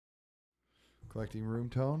Collecting room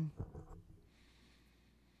tone.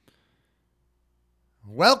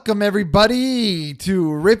 Welcome everybody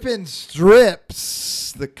to Rippin'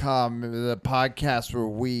 Strips, the podcast where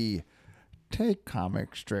we take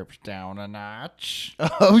comic strips down a notch.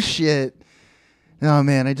 Oh shit! Oh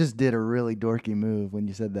man, I just did a really dorky move when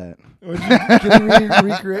you said that. Can you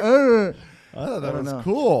recreate? I thought that was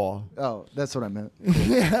cool. Oh, that's what I meant.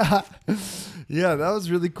 Yeah, that was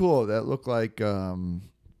really cool. That looked like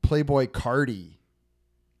Playboy Cardi.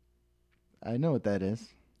 I know what that is.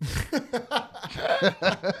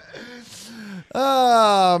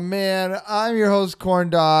 Oh man, I'm your host Corn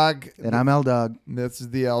Dog, and I'm L Dog. This is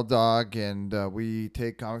the L Dog, and we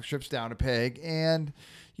take comic strips down a peg. And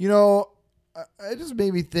you know, it just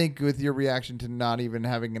made me think with your reaction to not even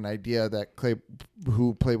having an idea that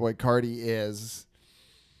who Playboy Cardi is.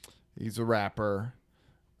 He's a rapper.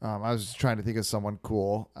 I was just trying to think of someone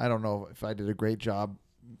cool. I don't know if I did a great job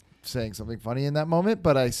saying something funny in that moment,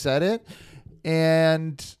 but I said it,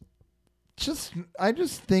 and I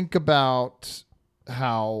just think about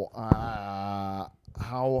how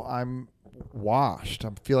I'm washed.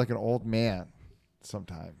 I feel like an old man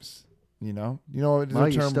sometimes. You know Well, the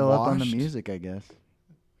you're term still washed? up on the music, I guess.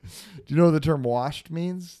 Do you know what the term washed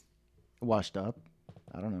means? Washed up?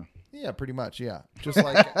 I don't know. Yeah, pretty much. Yeah, just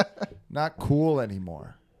like not cool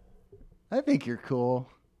anymore. I think you're cool.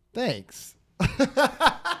 Thanks.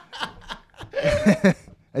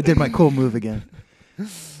 I did my cool move again.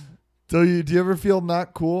 Do you ever feel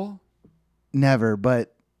not cool? Never,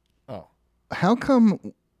 but how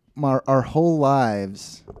come our whole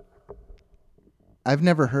lives I've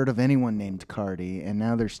never heard of anyone named Cardi, and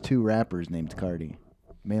now there's two rappers named Cardi,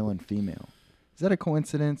 male and female. Is that a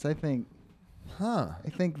coincidence? I think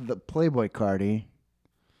the Playboy Cardi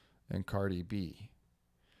and Cardi B.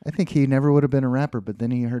 I think he never would have been a rapper, but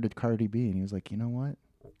then he heard of Cardi B, and he was like, you know what?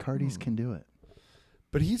 Cardis can do it.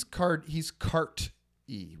 But he's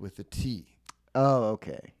Cart-E with a T. Oh,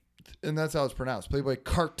 okay. And that's how it's pronounced. Playboy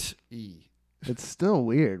Cart-E. It's still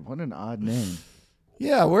weird. What an odd name.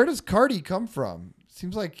 Yeah, where does Cardi come from?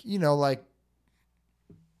 Seems like, like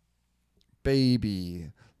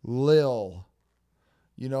Baby, Lil.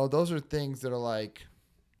 Those are things that are like,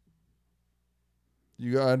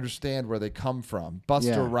 you gotta understand where they come from.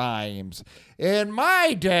 Busta Rhymes. In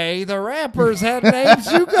my day, the rappers had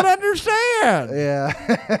names you could understand. Yeah.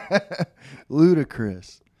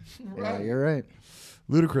 Ludacris. Right. Yeah, you're right.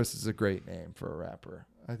 Ludacris is a great name for a rapper.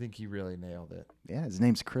 I think he really nailed it. Yeah, his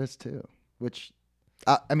name's Chris, too. Which,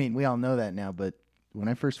 we all know that now, but when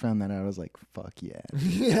I first found that out, I was like, fuck yeah.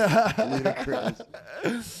 Yeah. Ludacris.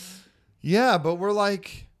 Yeah, but we're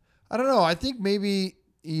like, I don't know. I think maybe,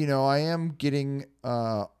 I am getting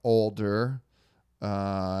older.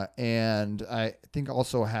 And I think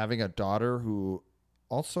also having a daughter who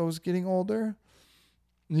also is getting older.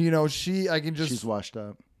 She's washed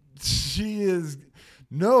up. She is.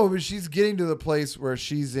 No, but she's getting to the place where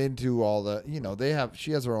she's into all the,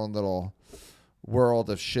 she has her own little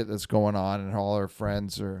world of shit that's going on, and all her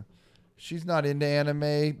friends she's not into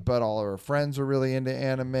anime, but all of her friends are really into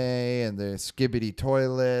anime, and the skibbity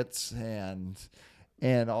toilets and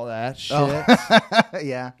all that shit. Oh.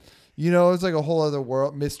 Yeah. It's like a whole other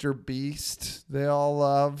world. Mr. Beast, they all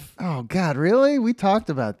love. Oh, God, really? We talked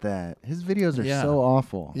about that. His videos are so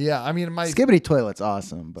awful. Yeah, I mean, my Skibbity Toilet's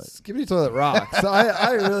awesome, but Skibbity Toilet rocks.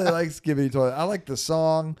 I really like Skibbity Toilet. I like the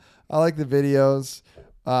song. I like the videos.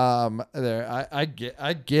 I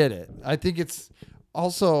get it. I think it's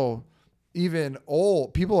also even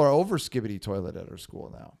old. People are over Skibbity Toilet at her school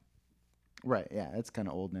now. Right, yeah, it's kind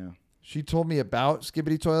of old now. She told me about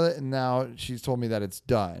Skibbity Toilet, and now she's told me that it's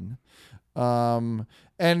done. And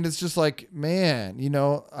it's just like, man,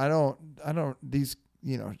 I don't, these,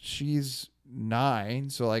 she's 9.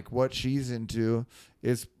 So like what she's into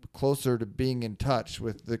is closer to being in touch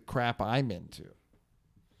with the crap I'm into.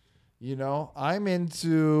 I'm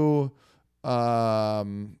into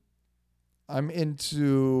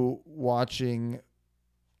watching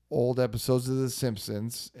old episodes of The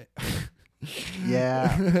Simpsons.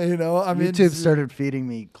 Yeah. YouTube started feeding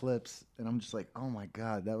me clips, and I'm just like, oh my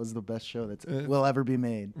God, that was the best show that will ever be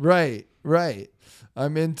made. Right.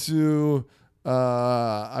 I'm into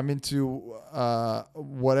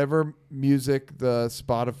whatever music the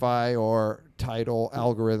Spotify or Tidal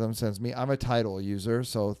algorithm sends me. I'm a Tidal user,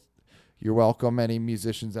 so you're welcome, any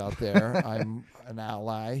musicians out there. I'm an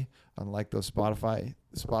ally, unlike those Spotify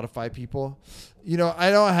people. I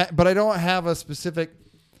don't have a specific.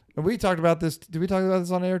 And we talked about this. Did we talk about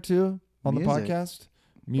this on air too? On the podcast?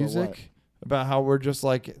 Music? About how we're just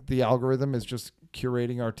like the algorithm is just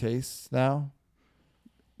curating our tastes now?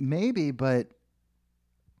 Maybe, but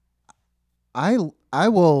I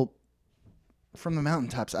will, from the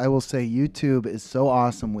mountaintops, I will say YouTube is so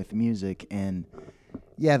awesome with music, and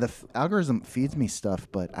yeah, the algorithm feeds me stuff,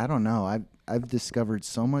 but I don't know. I've discovered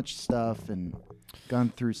so much stuff and gone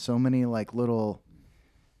through so many like little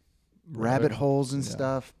rabbit holes and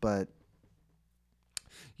stuff, but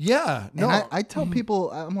yeah, no. And I tell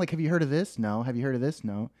people, I'm like, have you heard of this? No. Have you heard of this?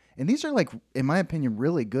 No. And these are like, in my opinion,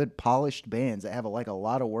 really good polished bands that have a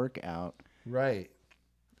lot of work out. Right.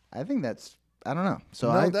 I think that's, I don't know.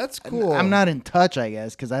 So no, that's cool. I'm not in touch, I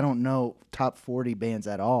guess, because I don't know top 40 bands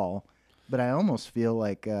at all. But I almost feel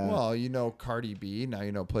like... well, you know Cardi B. Now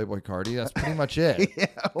you know Playboy Cardi. That's pretty much it. yeah,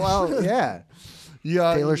 well, yeah.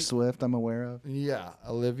 Yeah. Taylor Swift, I'm aware of. Yeah.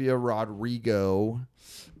 Olivia Rodrigo.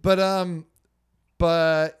 But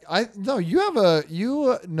I no,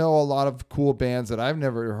 you know a lot of cool bands that I've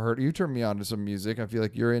never heard. You turned me on to some music. I feel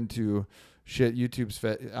like you're into shit.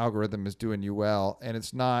 YouTube's algorithm is doing you well, and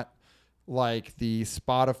it's not like the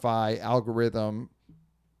Spotify algorithm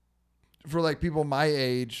for like people my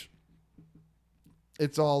age.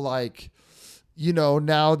 It's all like, you know,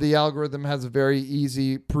 now the algorithm has a very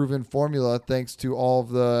easy, proven formula thanks to all of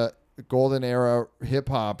the golden era hip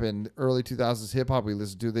hop and early 2000s hip hop we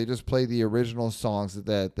listened to. They just play the original songs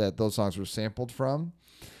that those songs were sampled from.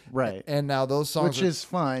 Right. And now those songs, which is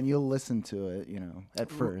fine. You'll listen to it, you know,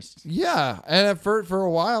 at first. Yeah. And for a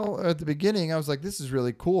while at the beginning, I was like, this is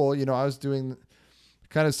really cool. You know, I was doing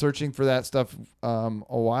kind of searching for that stuff a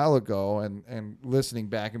while ago and listening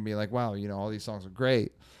back and being like, wow, you know, all these songs are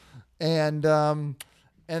great. And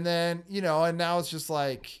then, you know, and now it's just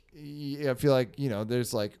like, I feel like, you know,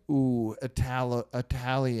 there's like, ooh,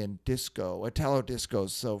 Italian disco. Italo disco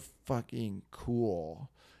is so fucking cool.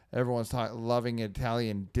 Everyone's loving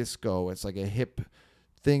Italian disco. It's like a hip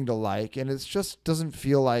thing to like. And it's just doesn't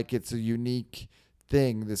feel like it's a unique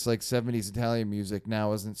thing. This like 70s Italian music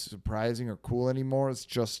now isn't surprising or cool anymore. It's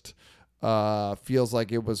just feels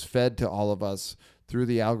like it was fed to all of us through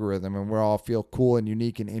the algorithm, and we all feel cool and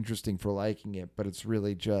unique and interesting for liking it, but it's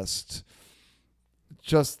really just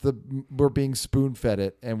we're being spoon fed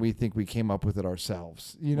it, and we think we came up with it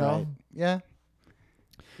ourselves, you know? Right. Yeah.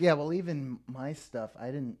 Yeah, well, even my stuff, I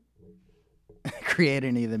didn't create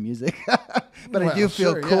any of the music, but I do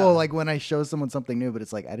feel cool like when I show someone something new, but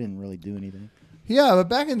it's like I didn't really do anything. Yeah, but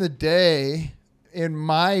back in the day, in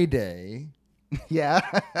my day, yeah,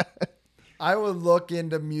 I would look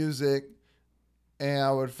into music and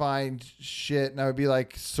I would find shit, and I would be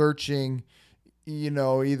like searching, you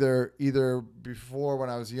know, either before when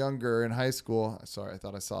I was younger in high school. Sorry, I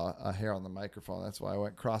thought I saw a hair on the microphone. That's why I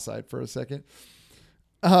went cross-eyed for a second.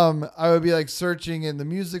 I would be like searching in the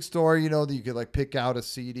music store, you know, that you could like pick out a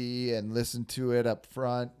CD and listen to it up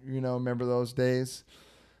front. You know, remember those days?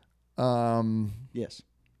 Yes.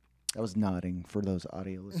 I was nodding for those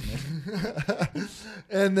audio listeners.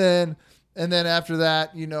 And then after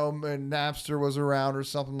that, you know, when Napster was around or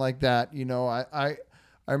something like that, you know, I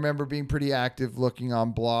remember being pretty active looking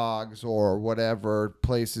on blogs or whatever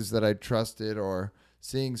places that I trusted, or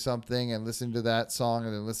seeing something and listening to that song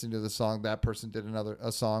and then listening to the song that person did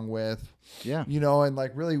a song with. Yeah. You know, and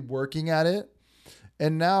like really working at it.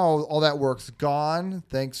 And now all that work's gone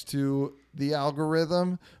thanks to the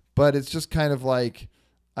algorithm, but it's just kind of like,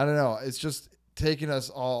 I don't know, it's just taking us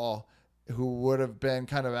all who would have been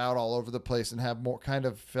kind of out all over the place and have more kind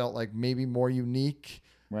of felt like maybe more unique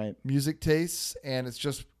music tastes. And it's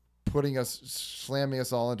just slamming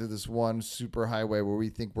us all into this one super highway where we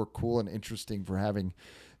think we're cool and interesting for having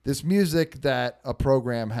this music that a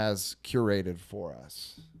program has curated for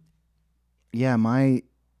us. Yeah. My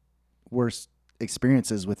worst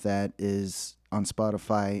experiences with that is on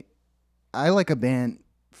Spotify. I like a band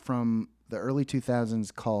from the early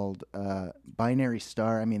 2000s called Binary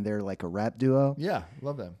Star. I mean, they're like a rap duo. Yeah,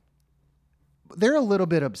 love them. They're a little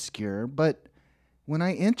bit obscure, but when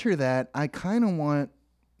I enter that, I kind of want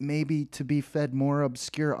maybe to be fed more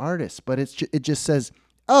obscure artists, but it just says,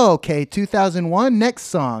 oh, okay, 2001, next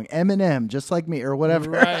song, Eminem, Just Like Me, or whatever.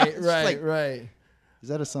 Right. Is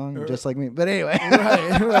that a song? Just Like Me? But anyway.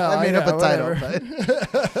 Right. Well, I made up a title.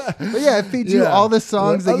 But yeah, it feeds you all the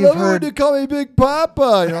songs that you've heard. I love when you call me Big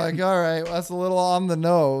Papa. You're like, all right, well, that's a little on the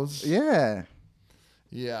nose. Yeah.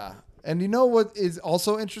 Yeah. And you know what is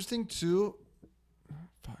also interesting too?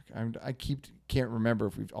 Fuck, I can't remember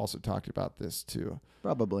if we've also talked about this too.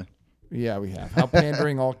 Probably. Yeah, we have. How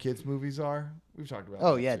pandering all kids movies are. We've talked about that.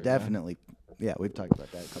 Oh, yeah, definitely. Right? Yeah, we've talked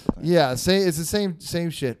about that a couple times. Yeah, it's the same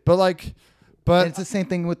shit. But like But And it's the same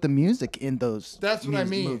thing with the music in those that's what I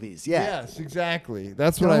mean. movies. Yeah. Yes, exactly.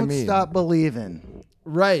 That's what I mean. Don't stop believing.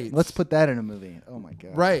 Right. Let's put that in a movie. Oh my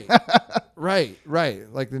god. Right. Right.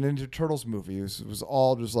 Like the Ninja Turtles movie was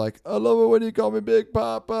all just like, I love it when you call me Big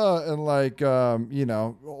Papa, and like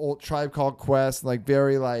old Tribe Called Quest, like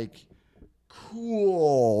very like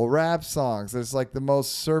cool rap songs. It's like the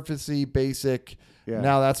most surfacey, basic. Yeah.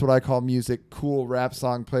 Now that's what I call music. Cool rap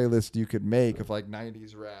song playlist you could make of like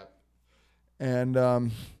 90s rap,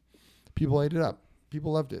 and people ate it up.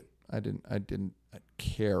 People loved it. I didn't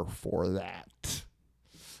care for that.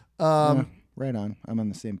 Yeah, right on. I'm on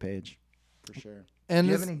the same page for sure. And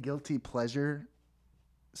do you have any guilty pleasure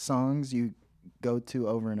songs you go to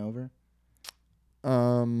over and over?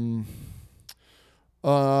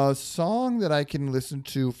 A song that I can listen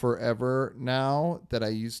to forever now that I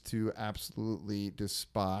used to absolutely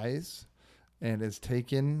despise and has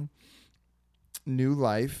taken new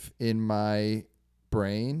life in my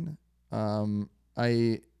brain.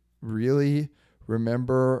 I really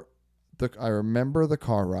remember the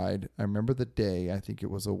car ride. I remember the day. I think it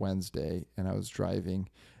was a Wednesday, and I was driving,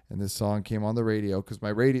 and this song came on the radio because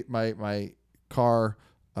my car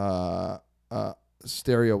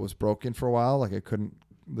stereo was broken for a while. Like I couldn't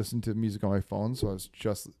listen to music on my phone, so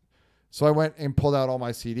I went and pulled out all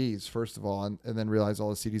my CDs first of all, and then realized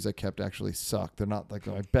all the CDs I kept actually sucked. They're not like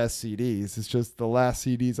my best CDs. It's just the last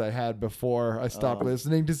CDs I had before I stopped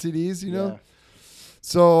listening to CDs. You know. Yeah.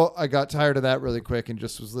 So I got tired of that really quick and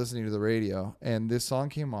just was listening to the radio, and this song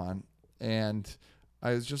came on, and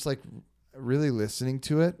I was just like really listening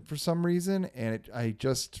to it for some reason, and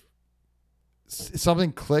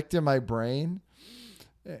something clicked in my brain,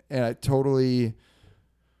 and I totally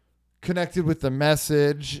connected with the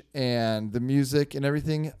message and the music and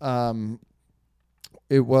everything. That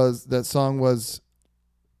song was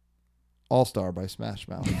All Star by Smash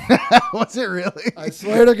Mouth. Was it really? I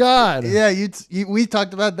swear to God. Yeah, we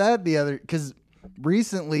talked about that the other, because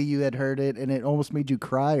recently you had heard it and it almost made you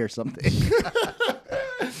cry or something.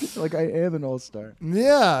 Like, I am an all-star.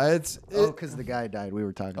 Yeah, because the guy died. We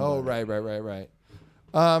were talking about it. Right.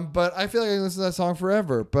 But I feel like I can listen to that song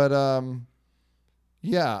forever. But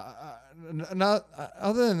not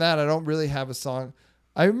other than that, I don't really have a song.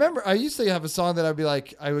 I remember I used to have a song that I'd be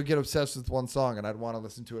like, I would get obsessed with one song and I'd want to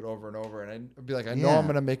listen to it over and over. And I'd be like, I know I'm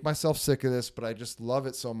going to make myself sick of this, but I just love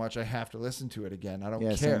it so much I have to listen to it again. I don't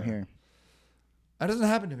care. Same here. That doesn't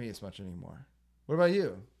happen to me as much anymore. What about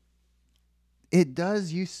you? It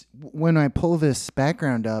does. When I pull this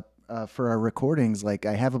background up for our recordings, like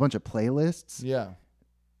I have a bunch of playlists. Yeah.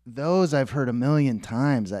 Those I've heard a million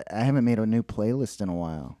times. I haven't made a new playlist in a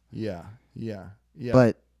while. Yeah.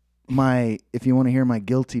 But if you want to hear my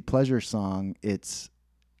guilty pleasure song, it's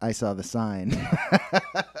I Saw the Sign.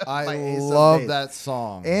 I love that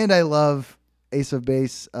song. And I love Ace of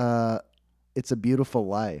Base, It's a Beautiful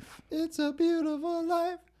Life. It's a beautiful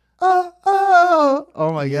life.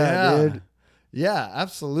 Oh my God, dude. Yeah,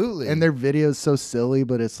 absolutely. And their video's so silly,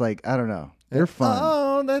 but it's like, I don't know. They're fun.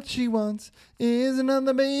 All that she wants is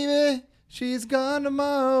another baby. She's gone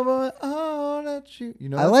tomorrow, boy. All that you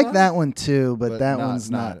know. I like that one too, but that one's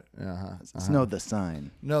not. It's No, The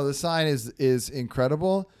Sign. No, The Sign is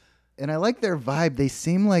incredible. And I like their vibe. They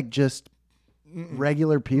seem like just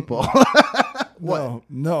regular people. What?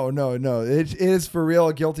 No. It is for real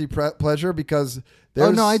a guilty pleasure because there's...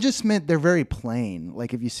 Oh, no, I just meant they're very plain.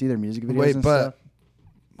 Like if you see their music videos and stuff.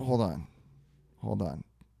 Hold on.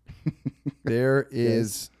 There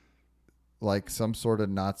is like some sort of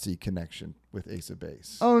Nazi connection with Ace of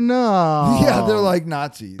Base. Oh, no. Yeah, they're like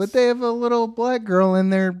Nazis. But they have a little black girl in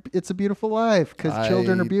there. It's a Beautiful Life because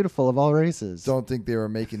children are beautiful of all races. Don't think they were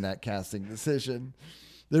making that casting decision.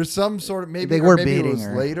 There's some sort of maybe they were maybe beating it was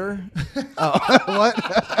her later. Oh, what?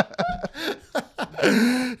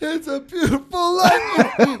 It's a beautiful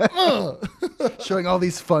life. Showing all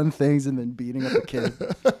these fun things and then beating up a kid.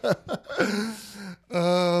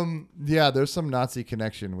 Yeah, there's some Nazi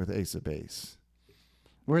connection with Ace of Base.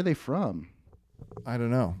 Where are they from? I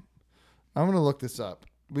don't know. I'm gonna look this up.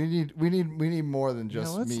 We need more than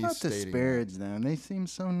just let's me not stating. disparage them. They seem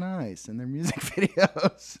so nice in their music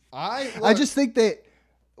videos. I just think that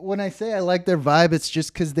when I say I like their vibe, it's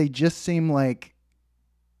just because they just seem like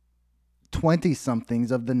 20-somethings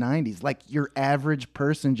of the 90s. Like your average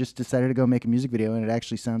person just decided to go make a music video and it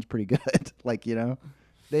actually sounds pretty good. Like,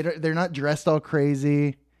 they're not dressed all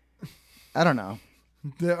crazy. I don't know.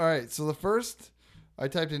 All right. So I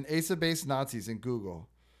typed in Ace of Base Nazis in Google,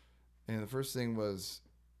 and the first thing was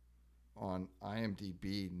on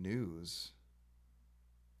IMDb News.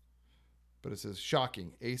 But it says,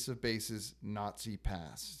 shocking, Ace of Base's Nazi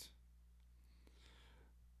past.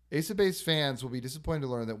 Ace of Base fans will be disappointed to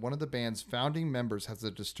learn that one of the band's founding members has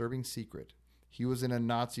a disturbing secret. He was in a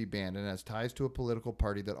Nazi band and has ties to a political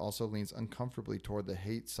party that also leans uncomfortably toward the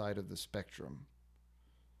hate side of the spectrum.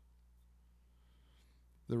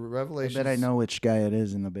 The revelations... I bet I know which guy it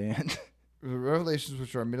is in the band. The revelations,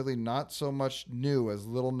 which are admittedly not so much new as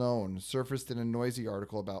little known, surfaced in a noisy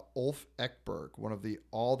article about Ulf Ekberg, one of the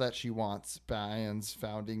All That She Wants band's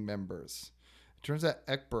founding members. It turns out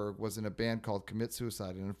Ekberg was in a band called Commit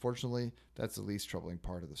Suicide, and unfortunately, that's the least troubling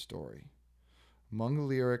part of the story. Among the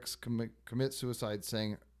lyrics, Commit Suicide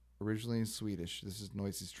sang originally in Swedish. This is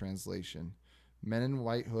Noisy's translation. Men in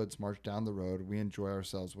white hoods march down the road. We enjoy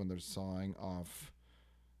ourselves when they're sawing off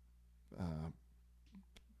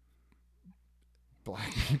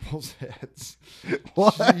black people's heads.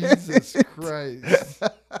 What? Jesus Christ.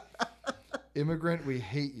 Immigrant, we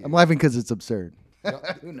hate you. I'm laughing because it's absurd.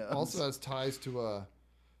 Yep. Who knows? Also has ties to a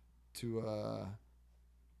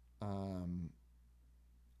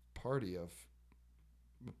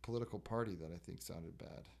political party that I think sounded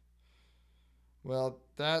bad. Well,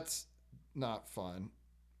 that's not fun.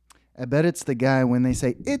 I bet it's the guy when they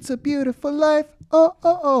say, "It's a beautiful life." Oh,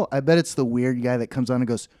 oh, oh. I bet it's the weird guy that comes on and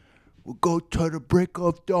goes, "We'll go try to break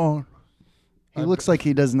off dawn." He looks like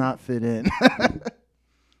he does not fit in.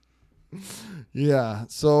 Yeah,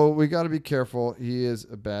 so we got to be careful. He is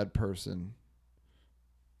a bad person,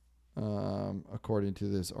 according to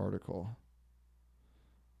this article.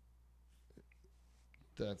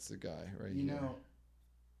 That's the guy right here.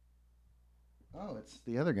 Oh, it's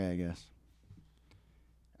the other guy, I guess.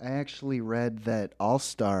 I actually read that All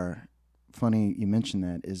Star, funny you mentioned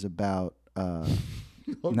that, is about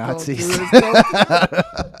Nazis.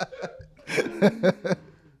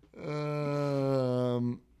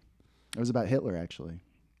 It was about Hitler, actually.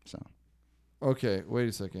 So. Okay, wait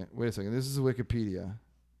a second. This is Wikipedia.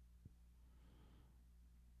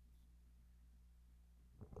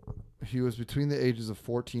 He was between the ages of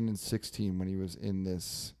 14 and 16 when he was in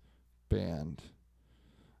this band.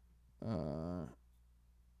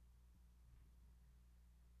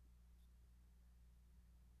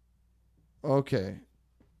 Okay.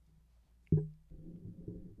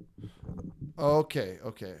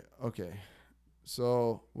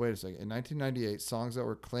 So, wait a second. In 1998, songs that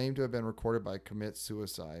were claimed to have been recorded by Commit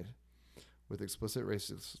Suicide with explicit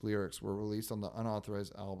racist lyrics were released on the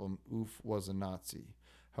unauthorized album Oof Was a Nazi.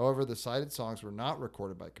 However, the cited songs were not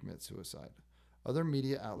recorded by Commit Suicide. Other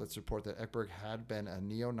media outlets report that Ekberg had been a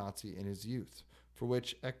neo-Nazi in his youth, for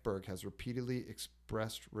which Ekberg has repeatedly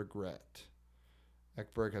expressed regret.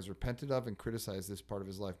 Ekberg has repented of and criticized this part of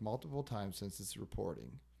his life multiple times since its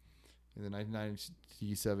reporting. In the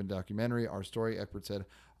 1997 documentary, Our Story, Ekberg said,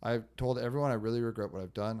 "I've told everyone I really regret what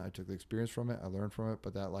I've done. I took the experience from it. I learned from it,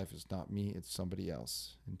 but that life is not me. It's somebody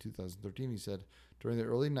else." In 2013, he said, "During the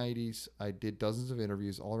early 90s, I did dozens of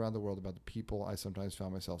interviews all around the world about the people I sometimes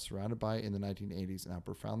found myself surrounded by in the 1980s and how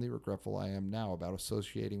profoundly regretful I am now about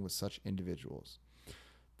associating with such individuals.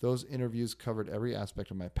 Those interviews covered every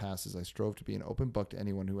aspect of my past as I strove to be an open book to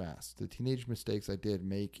anyone who asked. The teenage mistakes I did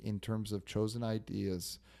make in terms of chosen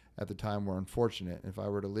ideas at the time were unfortunate. If I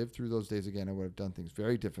were to live through those days again, I would have done things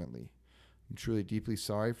very differently. I'm truly deeply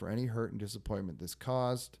sorry for any hurt and disappointment this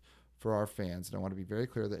caused for our fans, and I want to be very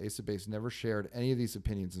clear that Ace of Base never shared any of these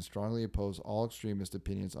opinions and strongly oppose all extremist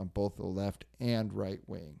opinions on both the left and right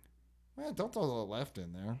wing." Well, don't throw the left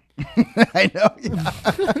in there. I know. Yeah.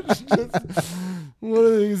 What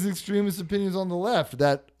are these extremist opinions on the left?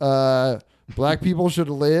 That black people should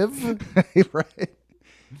live? Right.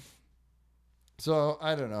 So,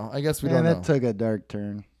 I don't know. I guess we don't know. That took a dark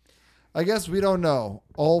turn. I guess we don't know.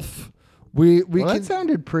 Ulf, that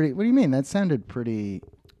sounded pretty... What do you mean? That sounded pretty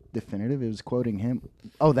definitive. It was quoting him.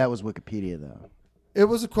 Oh, that was Wikipedia, though. It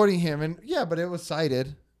was quoting him, and yeah, but it was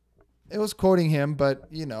cited. It was quoting him, but,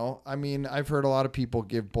 you know, I mean, I've heard a lot of people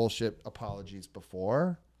give bullshit apologies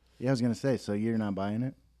before. Yeah, I was going to say, so you're not buying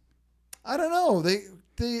it? I don't know.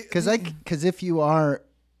 Because if you are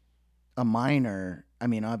a minor, I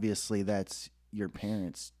mean, obviously that's your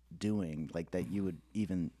parents doing, like that you would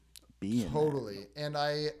even be in. Totally. And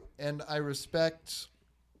I respect,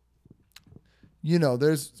 you know,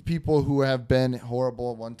 there's people who have been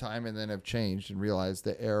horrible at one time and then have changed and realized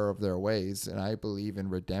the error of their ways. And I believe in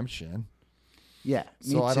redemption. Yeah.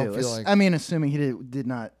 So me I don't feel like, I mean, assuming he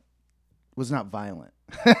was not violent.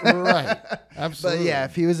 Right. Absolutely. But yeah,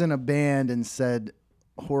 if he was in a band and said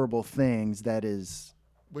horrible things, that is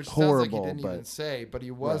which horrible. Sounds like he didn't even say, but he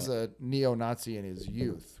was a neo-Nazi in his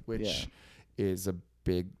youth, which is a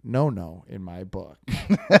big no-no in my book.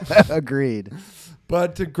 Agreed.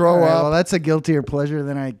 But to grow up... Well, that's a guiltier pleasure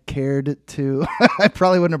than I cared to. I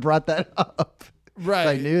probably wouldn't have brought that up. Right.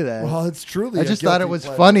 If I knew that. Well, it's truly. I just thought it was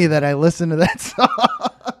funny that I listened to that song.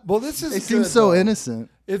 Well, this is. It seems so innocent.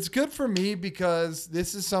 It's good for me because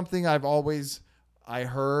this is something I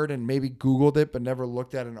heard and maybe Googled it, but never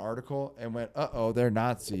looked at an article and went, "Uh-oh, they're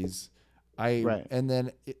Nazis." And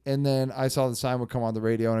then I saw the sign would come on the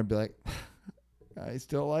radio and I'd be like, I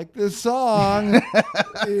still like this song,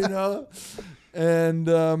 And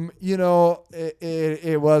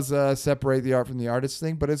it was separate the art from the artist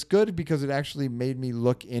thing, but it's good because it actually made me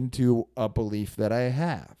look into a belief that I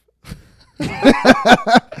have.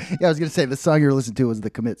 I was gonna say the song you were listening to was the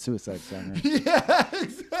Commit Suicide song. Right? Yeah,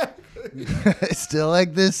 exactly. I still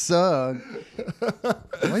like this song.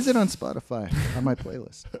 Why is it on Spotify on my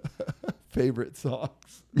playlist? Favorite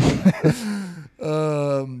songs.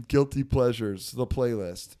 Guilty pleasures, the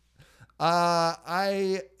playlist. So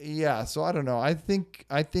I don't know. I think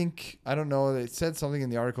I don't know. It said something in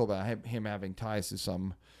the article about him having ties to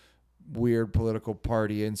some weird political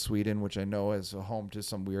party in Sweden, which I know is a home to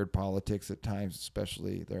some weird politics at times,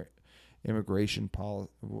 especially their immigration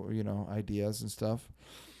ideas and stuff.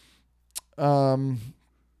 But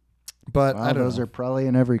I don't those know. are probably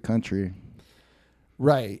in every country.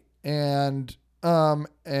 Right. And I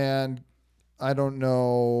don't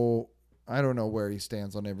know where he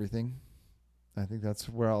stands on everything. I think that's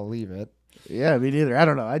where I'll leave it. Yeah, me neither. I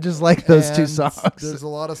don't know. I just like those two songs. There's a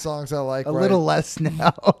lot of songs I like. A little less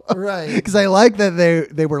now. Right. Because I like that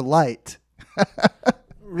they were light.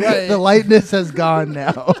 Right. The lightness has gone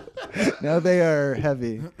now. Now they are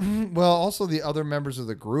heavy. Well, also the other members of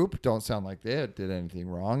the group don't sound like they did anything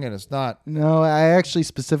wrong, and it's not. No, I actually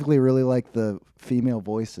specifically really like the female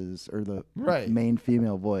voices or the main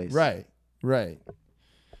female voice. Right.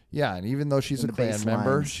 Yeah, and even though she's a Klan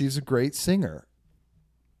member, she's a great singer.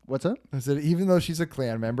 What's up? I said, even though she's a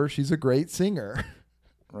Klan member, she's a great singer.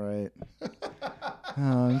 Right. Oh,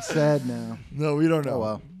 I'm sad now. No, we don't know. Oh,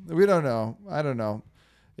 well. We don't know. I don't know.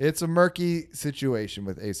 It's a murky situation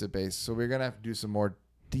with Ace of Base, so we're going to have to do some more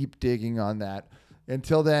deep digging on that.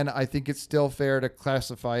 Until then, I think it's still fair to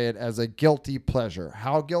classify it as a guilty pleasure.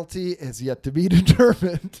 How guilty is yet to be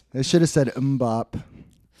determined. They should have said mbop.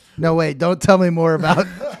 No, wait, don't tell me more about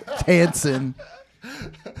Hanson.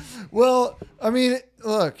 Well, I mean,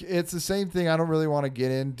 look, it's the same thing. I don't really want to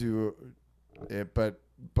get into it, but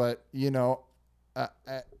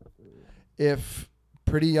if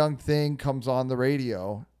Pretty Young Thing comes on the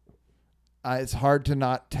radio, it's hard to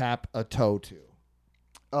not tap a toe to.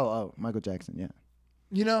 Oh, Michael Jackson, yeah.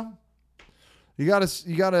 You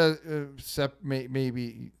gotta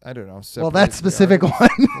maybe I don't know. Well, that specific one.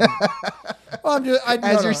 Well,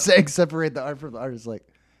 As you're saying, separate the art from the artist, like,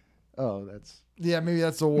 that's. Yeah, maybe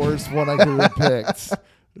that's the worst one I could have picked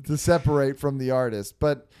to separate from the artist,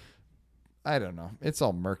 but I don't know. It's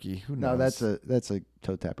all murky. Who knows? No, that's a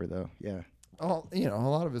toe tapper though. Yeah. Oh, a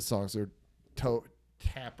lot of his songs are toe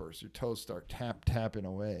tappers. Your toes start tapping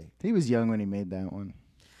away. He was young when he made that one.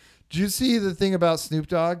 Did you see the thing about Snoop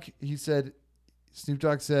Dogg? Snoop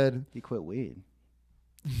Dogg said he quit weed.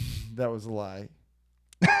 That was a lie.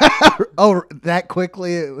 Oh, that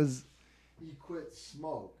quickly it was. He quit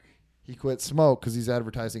smoke. He quit smoke because he's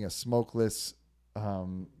advertising a smokeless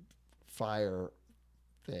fire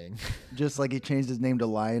thing. Just like he changed his name to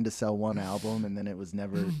Lion to sell one album, and then it was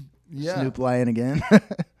never Snoop Lion again.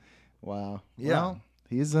 Wow. Yeah. Well,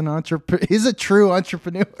 he's an entrepreneur. He's a true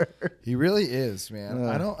entrepreneur. He really is, man.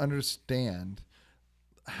 I don't understand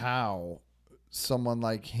how someone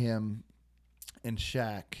like him and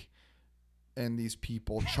Shaq and these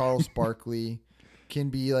people, Charles Barkley, can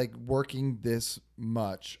be like working this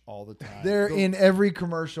much all the time. They're in every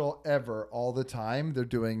commercial ever all the time. They're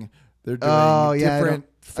doing different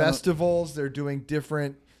festivals. They're doing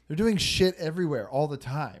shit everywhere all the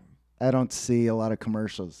time. I don't see a lot of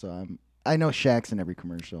commercials, so I know Shaq's in every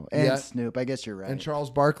commercial. And Snoop, I guess you're right. And Charles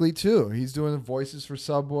Barkley too. He's doing the voices for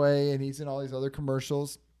Subway and he's in all these other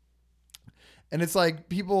commercials. And it's like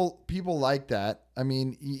people like that. I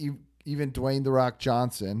mean, even Dwayne "The Rock"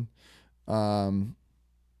 Johnson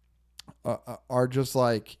are just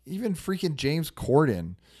like, even freaking James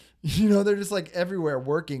Corden. They're just like everywhere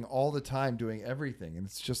working all the time doing everything. And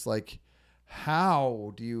it's just like,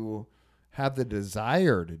 how do you have the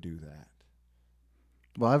desire to do that?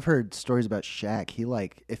 Well, I've heard stories about Shaq.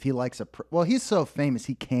 If he likes he's so famous,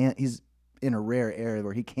 he's in a rare area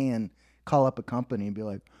where he can call up a company and be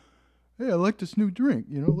like, "Hey, I like this new drink.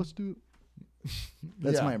 Let's do it."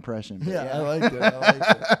 That's my impression. Yeah, I like it.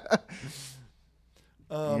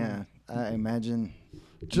 Yeah, I imagine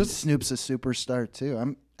Snoop's a superstar too.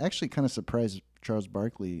 I'm actually kind of surprised Charles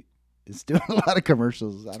Barkley is doing a lot of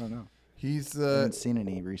commercials. I don't know. I haven't seen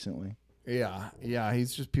any recently. Yeah.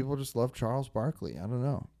 He's just people just love Charles Barkley. I don't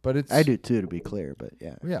know, but it's I do too, to be clear. But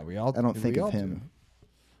yeah, we all. I don't we think of all him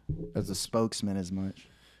do. as a spokesman as much.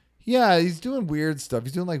 Yeah, he's doing weird stuff.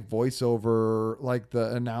 He's doing like voiceover, like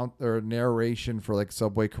the narration for like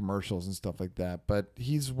Subway commercials and stuff like that. But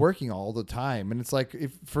he's working all the time, and it's like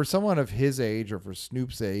if for someone of his age or for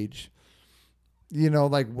Snoop's age,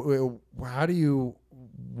 like how do you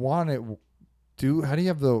want it? How do you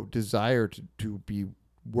have the desire to be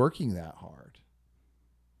working that hard?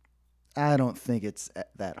 I don't think it's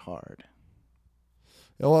that hard.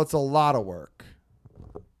 Well, it's a lot of work.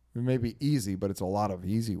 It may be easy, but it's a lot of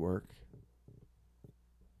easy work.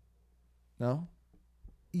 No?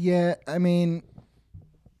 Yeah, I mean,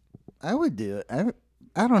 I would do it. I don't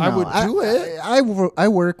know. I would do it. I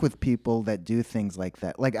work with people that do things like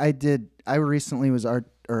that. Like I recently was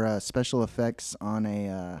special effects on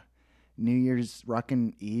a New Year's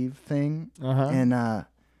Rockin' Eve thing. Uh-huh. And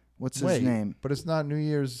what's his name? But it's not New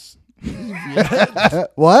Year's Eve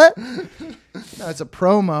yet. What? No, it's a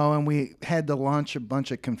promo, and we had to launch a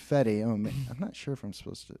bunch of confetti. Oh, man, I'm not sure if I'm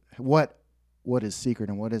supposed to. What is secret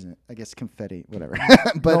and what isn't? I guess confetti, whatever.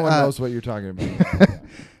 But no one knows what you're talking about. Yeah.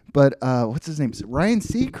 But what's his name? Ryan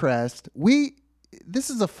Seacrest. This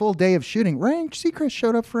is a full day of shooting. Ryan Seacrest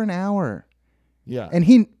showed up for an hour. Yeah. And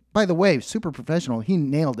he, by the way, super professional. He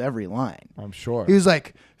nailed every line. I'm sure. He was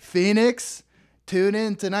like, Phoenix, tune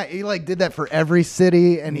in tonight. He like did that for every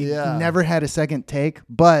city, and he never had a second take.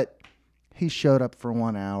 But he showed up for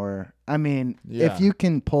 1 hour. I mean, if you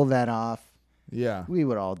can pull that off, we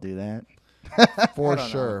would all do that. For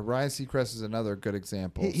sure. Know. Ryan Seacrest is another good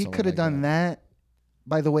example. He could have done that.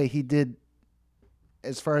 By the way, he did,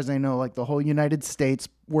 as far as I know, like the whole United States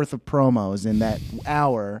worth of promos in that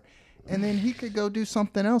hour. And then he could go do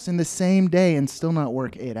something else in the same day and still not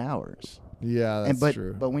work 8 hours. Yeah, that's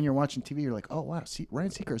true. But when you're watching TV, you're like, oh, wow, Ryan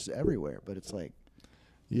Seacrest is everywhere. But it's like...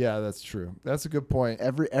 Yeah, that's true. That's a good point.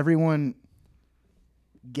 Everyone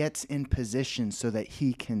gets in position so that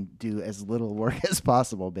he can do as little work as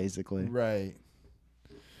possible, basically. Right.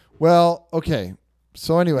 Well, okay.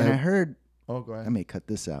 So anyway... And I heard... Oh, go ahead. I may cut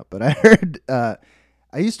this out, but I heard...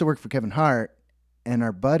 I used to work for Kevin Hart, and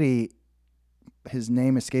our buddy... his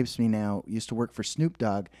name escapes me now, used to work for Snoop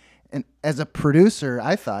Dogg. And as a producer,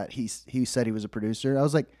 I thought he said he was a producer. I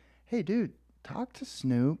was like, hey, dude, talk to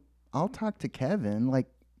Snoop. I'll talk to Kevin. Like,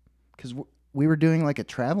 because we were doing like a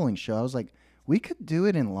traveling show. I was like, we could do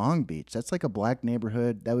it in Long Beach. That's like a black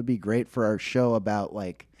neighborhood. That would be great for our show about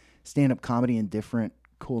like stand-up comedy in different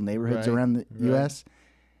cool neighborhoods around the U.S.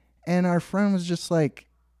 And our friend was just like,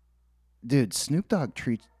 dude, Snoop Dogg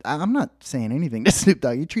treats... I'm not saying anything to Snoop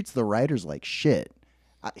Dogg. He treats the writers like shit.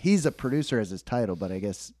 He's a producer as his title, but I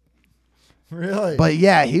guess... Really? But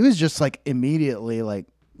yeah, he was just like immediately like...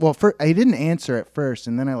 Well, I didn't answer at first,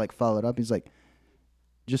 and then I like followed up. He's like,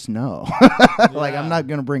 just no. Like, I'm not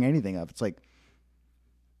going to bring anything up. It's like...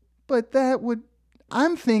 But that would...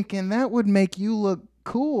 I'm thinking that would make you look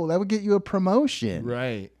cool. That would get you a promotion.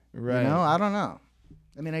 Right. You know? I don't know.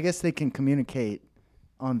 I mean, I guess they can communicate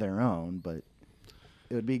on their own, but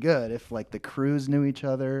it would be good if like the crews knew each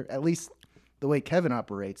other. At least the way Kevin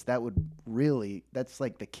operates, that's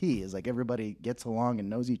like the key, is like everybody gets along and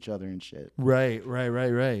knows each other and shit. Right.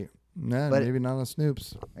 Nah, but maybe not on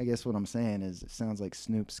Snoop's. I guess what I'm saying is it sounds like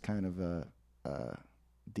Snoop's kind of a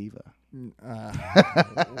diva.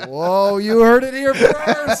 Whoa, you heard it here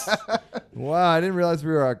first. Wow, I didn't realize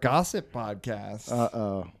we were a gossip podcast.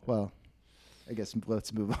 Uh-oh. Well, I guess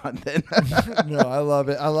let's move on then. No, I love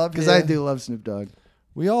it. I love it. Because I do love Snoop Dogg.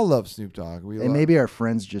 We all love Snoop Dogg. Maybe our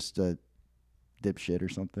friend's just a dipshit or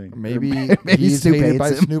something. Maybe he's Snoop hated by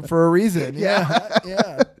him. Snoop for a reason. Yeah.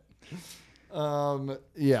 Yeah.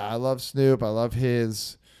 Yeah, I love Snoop. I love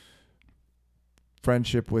his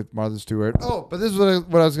friendship with Martha Stewart. Oh, but this is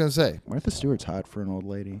what I was going to say. Martha Stewart's hot for an old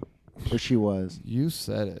lady. Or she was. You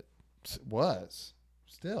said it. Was.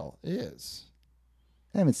 Still is.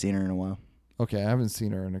 I haven't seen her in a while. Okay, I haven't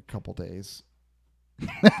seen her in a couple days.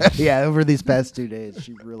 Yeah, over these past 2 days,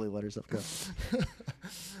 she really let herself go.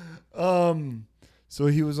 So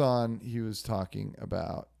he was talking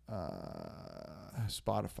about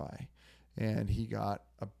Spotify, and he got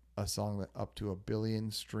a song that up to 1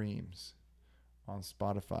 billion streams on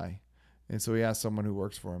Spotify. And so he asked someone who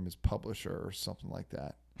works for him, his publisher or something like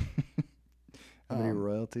that. How many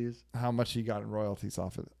royalties? How much he got in royalties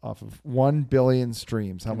off of 1 billion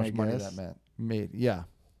streams. How much money that made. Yeah.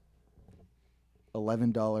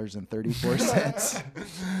 $11.34.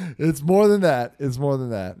 It's more than that.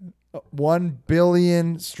 1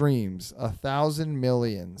 billion streams. 1,000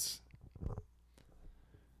 millions.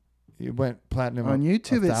 He went platinum on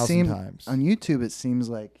YouTube. 1,000 times. On YouTube, it seems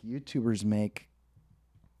like YouTubers make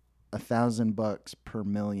 $1,000 per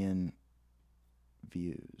million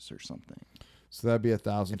views or something. So that'd be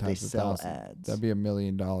 1,000 times they sell 1,000. ads. That'd be $1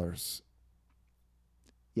 million.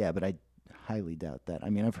 Yeah, but I highly doubt that. I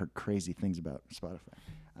mean, I've heard crazy things about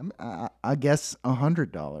Spotify. I guess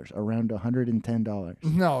 $100, around $110.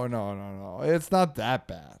 No. It's not that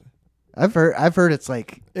bad. I've heard it's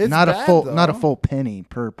like It's not bad, not a though. full penny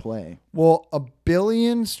per play. Well, 1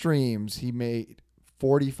 billion streams, he made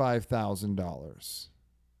 $45,000.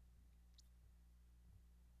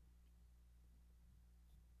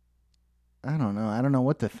 I don't know. I don't know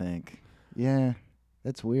what to think. Yeah,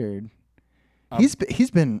 that's weird. He's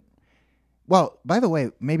been. Well, by the way,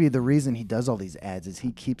 maybe the reason he does all these ads is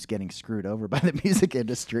he keeps getting screwed over by the music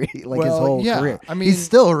industry, his whole career. I mean, he's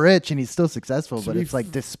still rich and he's still successful, but it's be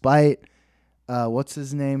like despite what's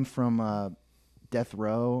his name from Death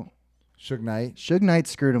Row, Suge Knight. Suge Knight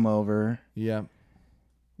screwed him over. Yeah.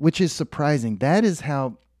 Which is surprising. That is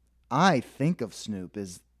how I think of Snoop.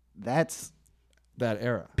 That's That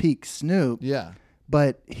era. peak Snoop. Yeah.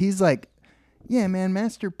 But he's like, yeah, man,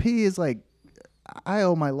 Master P is like, I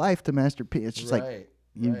owe my life to Master P. It's just like,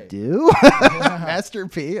 you do? Master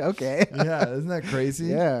P? Okay. Yeah, isn't that crazy?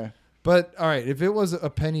 Yeah. But, all right, if it was a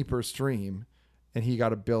penny per stream and he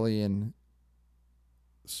got 1 billion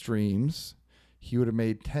streams, he would have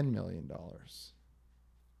made $10 million.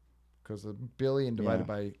 Because 1 billion divided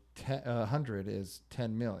by 100 is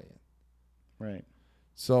 10 million. Right.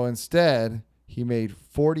 So instead, he made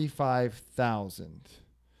 45,000.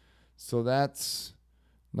 So that's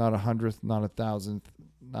not 100th, not 1,000th,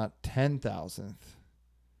 not 10,000th.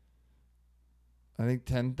 I think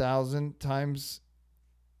 10,000 times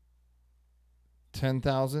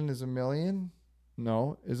 10,000 is 1 million.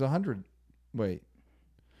 No, is 100. Wait.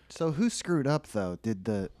 So who screwed up though? Did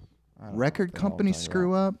the I don't record know company what I'm talking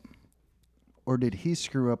screw up, or did he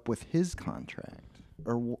screw up with his contract?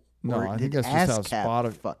 No, or I did think that's just how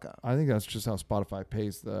ASCAP fuck up? I think that's just how Spotify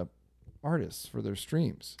pays the artists for their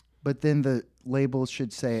streams. But then the labels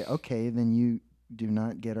should say, okay, then you do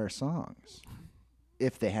not get our songs.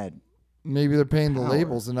 If they had, maybe they're paying the power.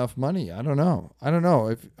 labels enough money. I don't know. I don't know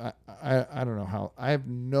if I don't know how. I have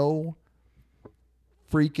no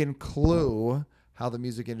freaking clue how the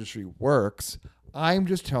music industry works. I'm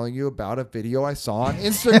just telling you about a video I saw on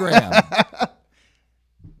Instagram.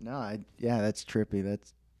 Yeah, that's trippy. That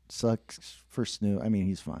sucks for Snoop. I mean,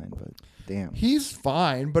 he's fine, but damn. He's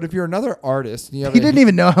fine, but if you're another artist and you have He didn't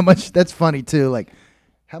even know how much. That's funny too. Like,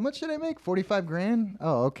 how much did I make? 45 grand?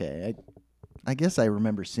 Oh, okay. I guess I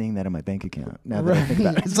remember seeing that in my bank account. Now that I think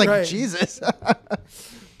about it, it's like Right. Jesus.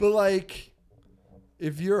 But like,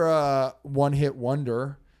 if you're a one-hit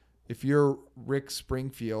wonder, if you're Rick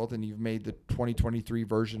Springfield and you've made the 2023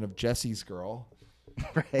 version of Jesse's Girl,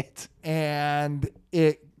 Right. and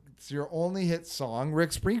it's your only hit song,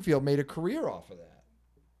 Rick Springfield made a career off of that.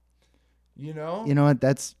 You know? You know what?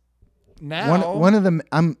 That's Now one of them.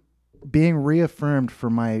 I'm being reaffirmed for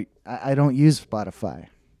my. I don't use Spotify.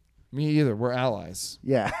 me either. We're allies.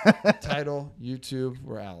 Yeah. Tidal, YouTube,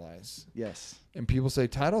 we're allies. Yes. And people say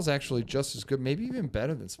Tidal's actually just as good, maybe even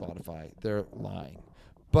better than Spotify. They're lying.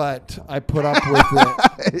 But I put up with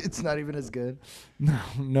it. It's not even as good.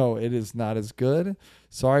 No, it is not as good.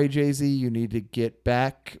 Sorry, Jay-Z, you need to get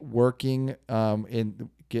back working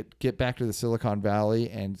get back to the Silicon Valley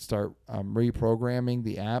and start reprogramming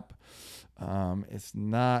the app. It's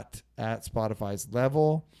not at Spotify's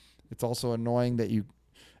level. It's also annoying that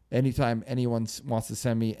anytime anyone wants to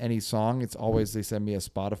send me any song, it's always they send me a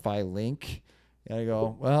Spotify link. And I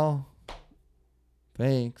go, well,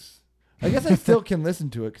 thanks. I guess I still can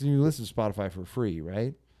listen to it because you listen to Spotify for free,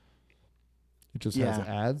 right? It just has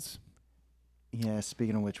ads. Yeah,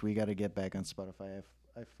 speaking of which, we got to get back on Spotify.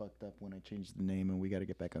 I fucked up when I changed the name, and we got to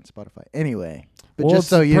get back on Spotify. Anyway, but well, just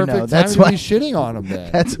so you know, that's why why be shitting on them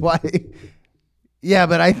then. That's why. Yeah,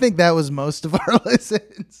 but I think that was most of our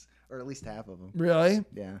listens, or at least half of them. Really?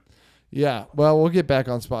 Yeah. Yeah. Well, we'll get back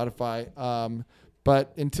on Spotify.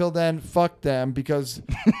 But until then, fuck them because,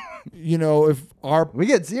 if we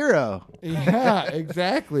get 0. Yeah,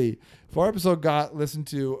 exactly. If our episode got listened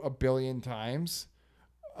to 1 billion times,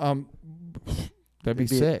 that'd be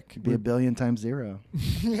sick. It'd be 1 billion times 0.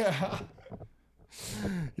 Yeah.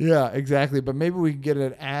 Yeah, exactly. But maybe we can get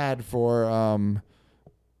an ad for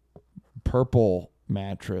Purple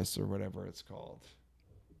Mattress or whatever it's called.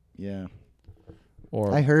 Yeah.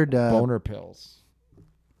 Or I heard boner pills.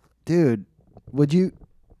 Dude, would you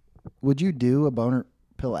do a boner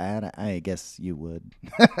pill ad? I guess you would.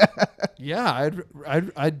 Yeah,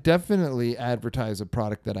 I'd definitely advertise a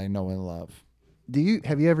product that I know and love.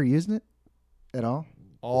 Have you ever used it at all?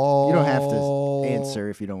 Oh, You don't have to answer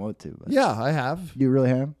if you don't want to. But yeah, I have. you really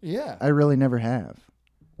have? Yeah. I really never have.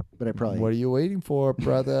 But I probably. What are you waiting for,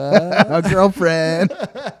 brother? A girlfriend.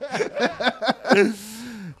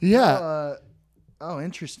 Yeah. Oh,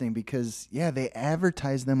 interesting. Because they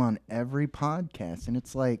advertise them on every podcast, and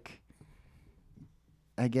it's like,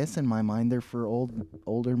 I guess in my mind they're for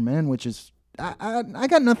older men, which is I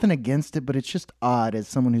got nothing against it, but it's just odd as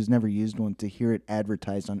someone who's never used one to hear it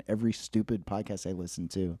advertised on every stupid podcast I listen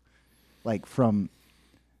to, like from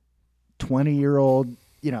 20-year-old,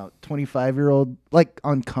 25-year-old, like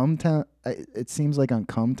on Cumtown. It seems like on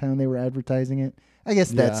Cumtown they were advertising it. I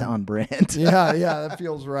guess that's on brand. yeah, that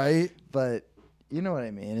feels right. But you know what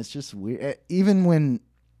I mean? It's just weird. Even when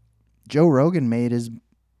Joe Rogan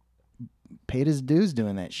paid his dues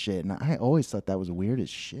doing that shit, and I always thought that was weird as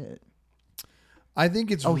shit. I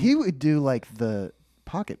think it's... he would do like the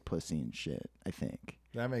pocket pussy and shit, I think.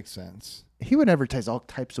 That makes sense. He would advertise all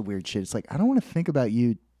types of weird shit. It's like, I don't want to think about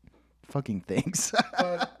you fucking things.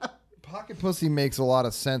 But pocket pussy makes a lot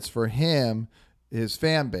of sense for him, his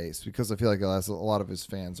fan base, because I feel like a lot of his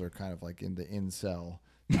fans are kind of like in the incel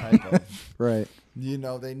type of... Right.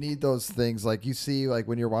 They need those things. Like you see, like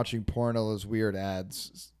when you're watching porno, those weird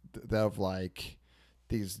ads that have like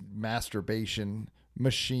these masturbation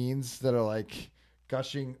machines that are like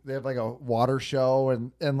gushing. They have like a water show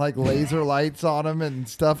and like laser lights on them and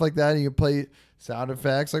stuff like that. And you play sound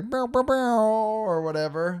effects like bow, bow, bow, or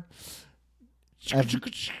whatever. It's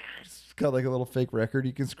got like a little fake record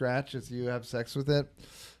you can scratch as you have sex with it.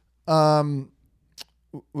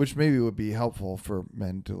 Which maybe would be helpful for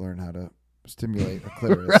men to learn how to stimulate a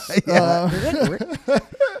clitoris. Right,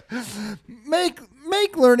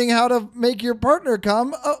 Make learning how to make your partner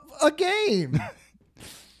come a game.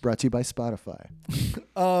 Brought to you by Spotify.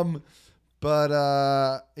 But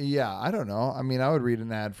I don't know. I mean, I would read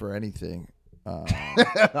an ad for anything. All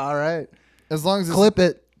right. As long as it's, clip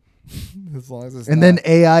it. As long as it's and not, then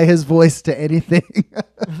AI his voice to anything.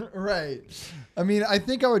 right. I mean, I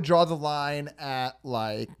think I would draw the line at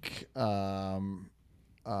like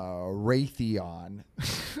Raytheon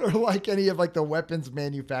or like any of like the weapons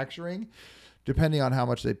manufacturing, depending on how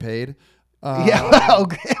much they paid.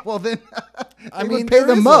 Okay. Well, then I mean, pay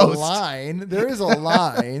the most. There is a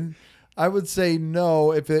line. I would say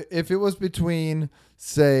no if it was between,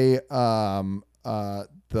 say, the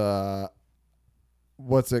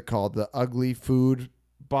what's it called, the ugly food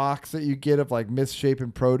box that you get of like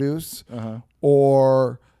misshapen produce,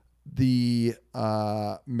 or the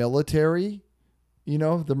military,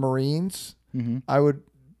 the Marines. Mm-hmm. I would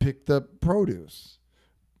pick the produce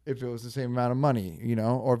if it was the same amount of money,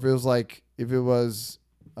 or if it was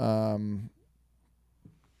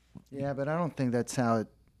yeah, but I don't think that's how it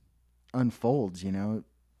unfolds.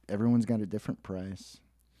 Everyone's got a different price.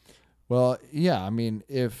 Well, yeah, I mean,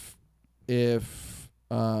 if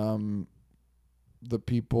the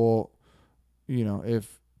people,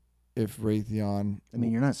 if Raytheon, I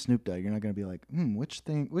mean, you're not Snoop Dogg. You're not going to be like,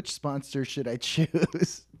 which sponsor should I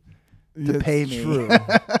choose to pay me? True.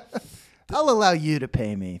 I'll allow you to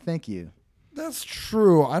pay me. Thank you. That's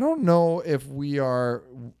true. I don't know if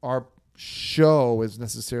our show is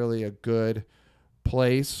necessarily a good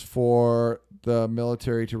place for the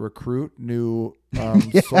military to recruit new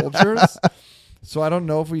soldiers. So I don't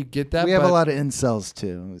know if we get that. We have a lot of incels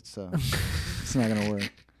too. It's not going to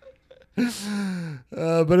work.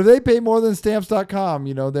 But if they pay more than stamps.com,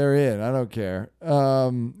 they're in. I don't care.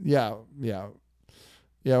 Yeah.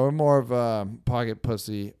 We're more of a pocket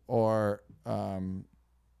pussy or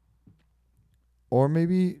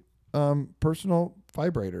maybe personal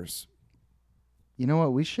vibrators. You know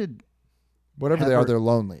what? We should, whatever they are, they're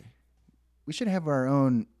lonely. We should have our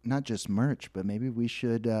own, not just merch, but maybe we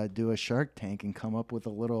should do a Shark Tank and come up with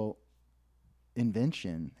a little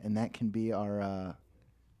invention, and that can be our.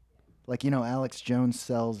 Like, Alex Jones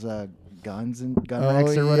sells guns and gun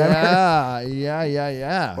racks or whatever.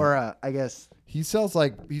 Yeah. Or I guess he sells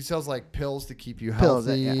like pills to keep you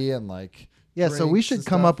healthy and like. Yeah, so we should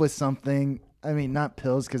come up with something. I mean, not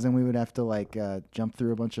pills, because then we would have to like jump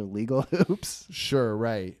through a bunch of legal hoops. Sure,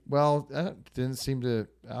 right. Well, that didn't seem to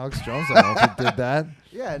Alex Jones. I don't know if he did that.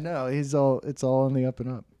 Yeah, no, it's all on the up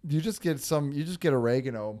and up. You just get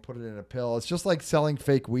oregano and put it in a pill. It's just like selling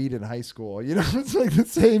fake weed in high school. It's like the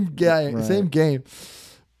same game, right. Same game.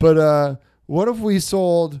 But what if we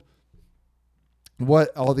sold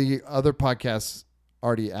what all the other podcasts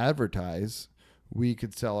already advertise? We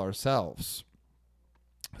could sell ourselves.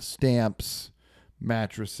 Stamps,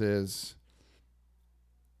 mattresses,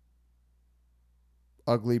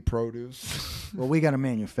 ugly produce. Well, we got to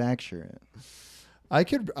manufacture it. I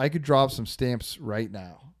could drop some stamps right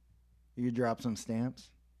now. You could drop some stamps.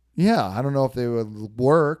 Yeah, I don't know if they would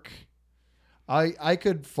work. I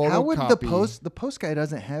could photocopy. How would the post guy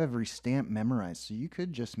doesn't have every stamp memorized, so you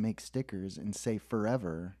could just make stickers and say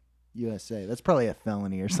forever USA. That's probably a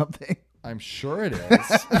felony or something. I'm sure it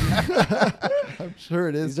is. I'm sure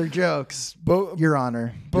it is. These are jokes, but Your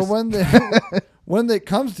Honor. But when it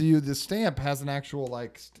comes to you, the stamp has an actual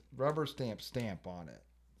like rubber stamp on it,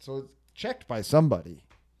 so it's checked by somebody.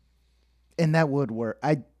 And that would work.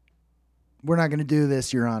 We're not going to do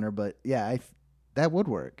this, Your Honor, but yeah, that would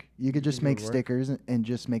work. You could just make stickers and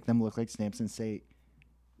just make them look like stamps and say,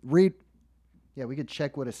 read. Yeah, we could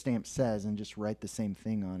check what a stamp says and just write the same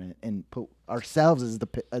thing on it and put ourselves as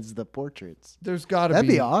the portraits. There's got to be. That'd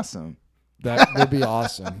be awesome. That would be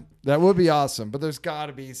awesome. That would be awesome. But there's got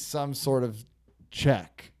to be some sort of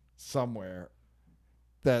check somewhere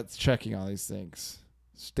that's checking all these things.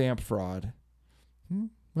 Stamp fraud.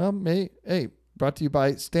 Well, brought to you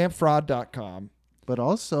by stampfraud.com. But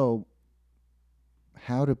also,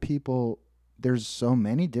 how do people... There's so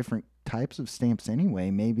many different types of stamps anyway.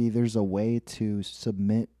 Maybe there's a way to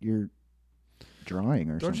submit your drawing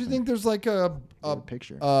or something. Don't you think there's like a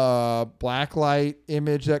picture, blacklight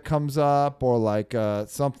image that comes up, or like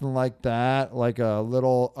something like that, like a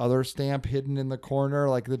little other stamp hidden in the corner,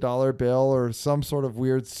 like the dollar bill, or some sort of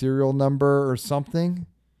weird serial number or something?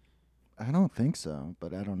 I don't think so,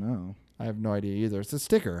 but I don't know. I have no idea either. It's a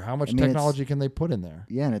sticker. How much technology can they put in there?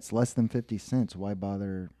 Yeah, and it's less than 50 cents. Why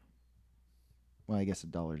bother? Well, I guess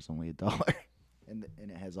 $1 is only $1, and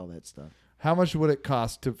it has all that stuff. How much would it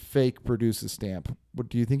cost to fake produce a stamp?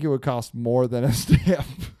 Do you think it would cost more than a stamp?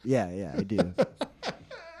 Yeah, I do.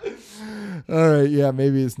 All right, yeah,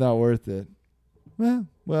 maybe it's not worth it.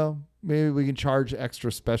 Well, maybe we can charge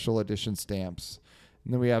extra special edition stamps.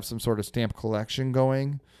 And then we have some sort of stamp collection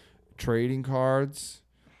going, trading cards.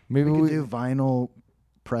 Maybe we could do vinyl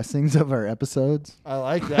pressings of our episodes. I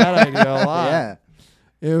like that idea a lot. Yeah.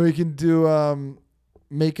 And we can do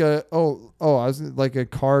make a I was like a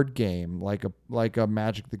card game, like a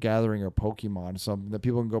Magic the Gathering or Pokemon, something that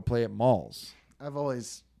people can go play at malls. I've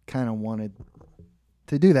always kind of wanted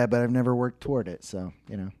to do that, but I've never worked toward it. So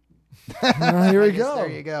here we go. There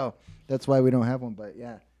you go. That's why we don't have one. But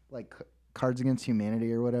yeah, like Cards Against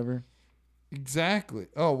Humanity or whatever. Exactly.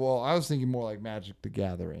 Oh well, I was thinking more like Magic the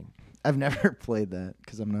Gathering. I've never played that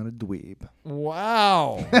because I'm not a dweeb.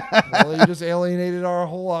 Wow. Well, you just alienated our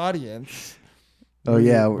whole audience. Oh,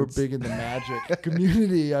 yeah. We're big in the Magic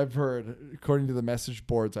community, I've heard, according to the message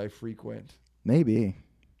boards I frequent. Maybe.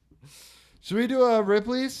 Should we do a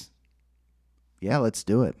Ripley's? Yeah, let's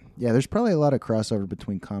do it. Yeah, there's probably a lot of crossover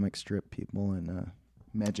between comic strip people and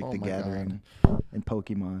Magic the Gathering and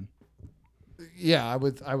Pokemon. Yeah, I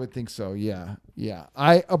would think so. Yeah.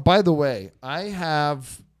 By the way, I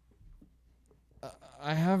have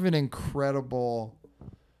an incredible.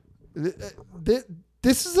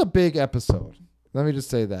 This is a big episode. Let me just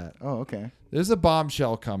say that. Oh, okay. There's a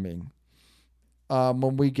bombshell coming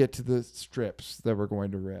when we get to the strips that we're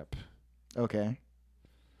going to rip. Okay.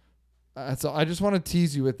 So I just want to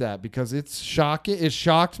tease you with that because it's shocking. It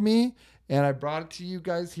shocked me, and I brought it to you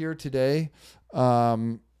guys here today.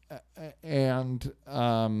 I don't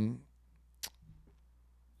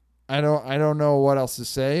know what else to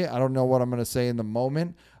say. I don't know what I'm going to say in the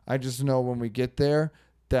moment. I just know when we get there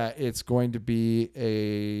that it's going to be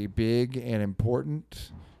a big and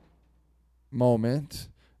important moment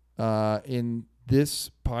in this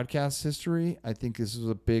podcast history. I think this is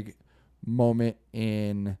a big moment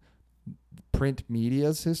in print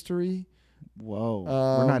media's history. Whoa.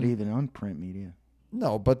 We're not even on print media.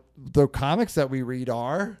 No, but the comics that we read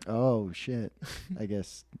are. Oh, shit. I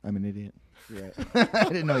guess I'm an idiot. Right. I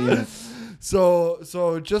didn't know you.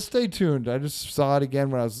 So just stay tuned. I just saw it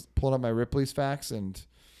again when I was pulling up my Ripley's facts, and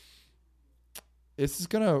this is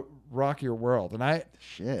gonna rock your world. And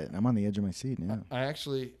I'm on the edge of my seat now.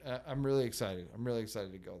 I'm really excited. I'm really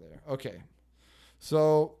excited to go there. Okay,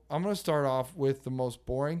 so I'm gonna start off with the most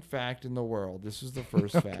boring fact in the world. This is the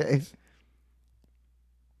first fact.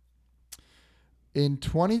 In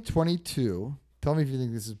 2022. Tell me if you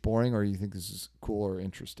think this is boring or you think this is cool or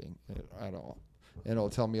interesting at all. And it'll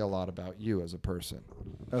tell me a lot about you as a person.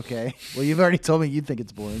 Okay. Well, you've already told me you think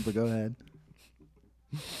it's boring, but go ahead.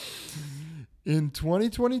 In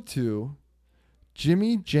 2022,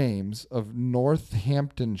 Jimmy James of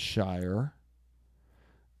Northamptonshire,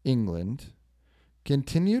 England,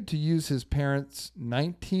 continued to use his parents'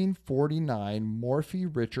 1949 Morphy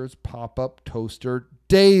Richards pop-up toaster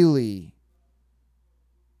daily.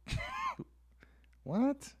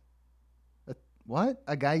 What? What?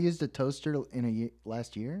 A guy used a toaster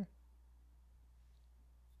last year?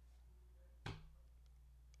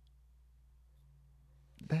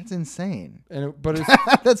 That's insane. But it's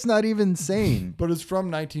That's not even sane. but it's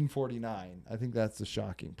from 1949. I think that's the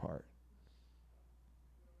shocking part.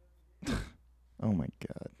 Oh my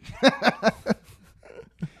god.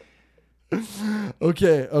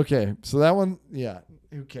 Okay. So that one, yeah.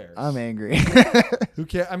 Who cares? I'm angry. Who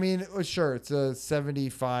cares? I mean, sure, it's a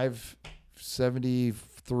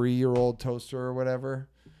 73-year-old toaster or whatever.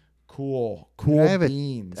 Cool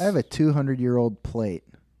beans. I have a 200-year-old plate.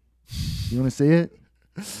 You want to see it?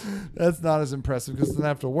 That's not as impressive because it doesn't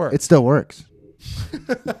have to work. It still works.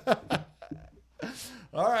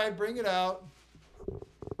 All right, bring it out.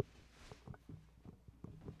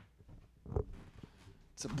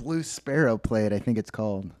 It's a blue sparrow plate, I think it's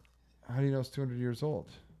called. How do you know it's 200 years old?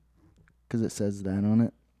 Because it says that on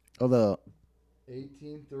it. Although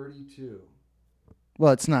 1832.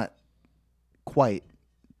 Well, it's not quite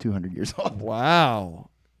 200 years old. Wow.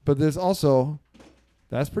 But there's also,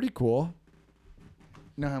 that's pretty cool.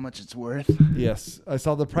 You know how much it's worth? Yes. I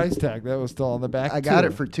saw the price tag. That was still on the back. I got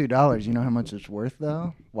it for $2. You know how much it's worth,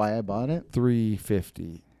 though? Why I bought it?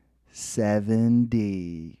 $3.50.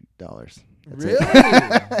 $70. Really?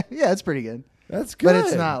 Yeah, it's pretty good. That's good. But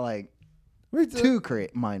it's not like Wait, too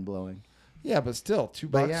mind blowing. Yeah, but still,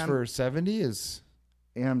 $2 for 70 is.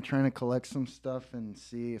 Yeah, I'm trying to collect some stuff and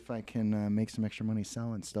see if I can make some extra money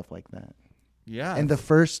selling stuff like that. Yeah. And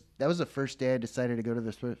that was the first day I decided to go to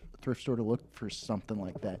the thrift store to look for something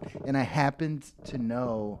like that. And I happened to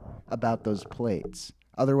know about those plates.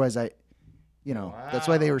 Otherwise, that's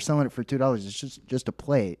why they were selling it for $2. It's just a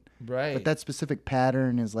plate. Right. But that specific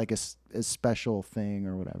pattern is like a special thing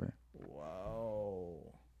or whatever.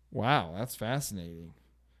 Wow, that's fascinating.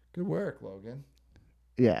 Good work, Logan.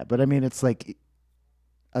 Yeah, but I mean, it's like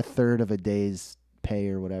a third of a day's pay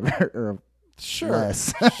or whatever, or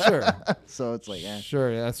less. Sure. So it's like,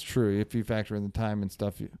 Sure, that's true. If you factor in the time and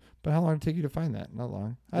stuff. But how long did it take you to find that? Not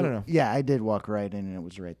long. I don't know. Yeah, I did walk right in and it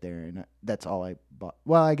was right there. And that's all I bought.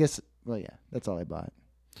 Well, that's all I bought.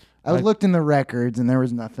 I looked in the records and there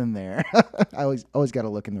was nothing there. I always got to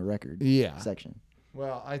look in the record section.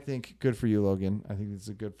 Well, I think good for you, Logan. I think this is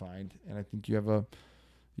a good find. And I think you're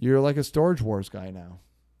like a Storage Wars guy now.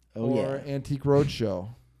 Oh, or Antique Roadshow.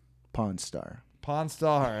 Pawn Star.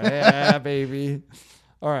 Yeah, baby.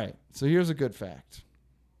 All right. So here's a good fact.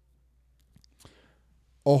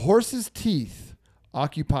 A horse's teeth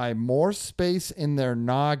occupy more space in their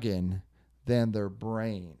noggin than their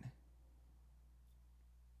brain.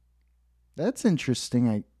 That's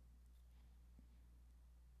interesting.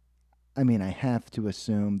 I mean, I have to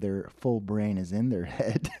assume their full brain is in their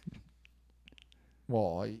head.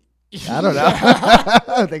 Well, I don't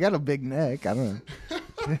know. They got a big neck. I don't know.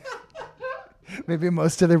 Maybe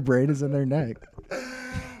most of their brain is in their neck.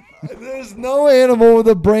 There's no animal with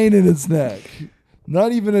a brain in its neck.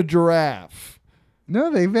 Not even a giraffe.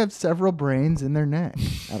 No, they have several brains in their neck.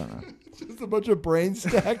 I don't know. Just a bunch of brains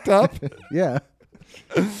stacked up? Yeah.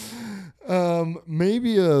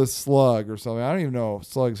 Maybe a slug or something. I don't even know if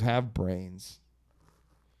slugs have brains.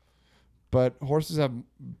 But horses have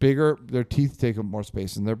their teeth take up more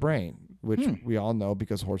space in their brain, which we all know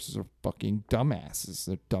because horses are fucking dumbasses.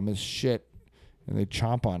 They're dumb as shit. And they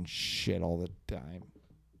chomp on shit all the time.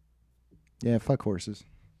 Yeah, fuck horses.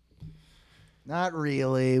 Not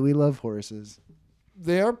really. We love horses.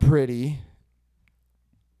 They are pretty.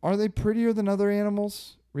 Are they prettier than other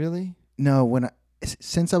animals? Really? No,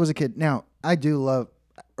 since I was a kid. Now, I do love,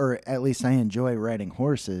 or at least I enjoy riding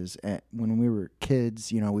horses. When we were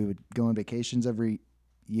kids, we would go on vacations every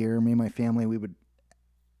year. Me and my family,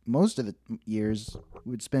 most of the years, we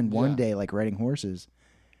would spend one day like riding horses.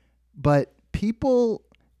 But people,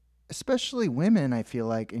 especially women, I feel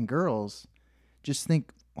like, and girls, just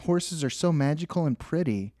think horses are so magical and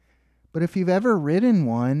pretty. But if you've ever ridden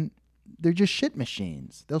one, they're just shit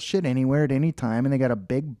machines. They'll shit anywhere at any time, and they got a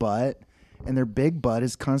big butt, and their big butt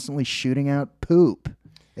is constantly shooting out poop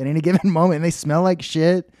at any given moment, and they smell like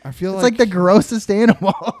shit. It's like the grossest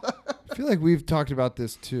animal. I feel like we've talked about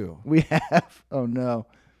this too. We have. Oh, no.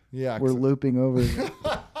 Yeah. We're looping over.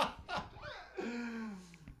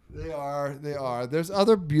 They are. There's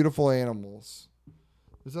other beautiful animals.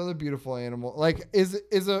 Like,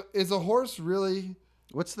 is a horse really?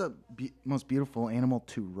 What's the most beautiful animal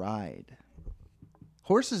to ride?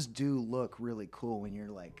 Horses do look really cool when you're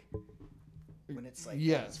like, when it's like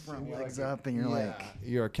front legs up and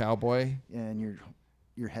you're a cowboy. Yeah, and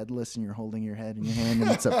you're headless and you're holding your head in your hand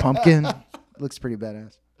and it's a pumpkin. Looks pretty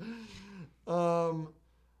badass. I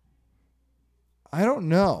don't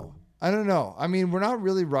know. I mean, we're not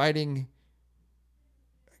really riding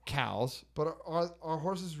cows, but are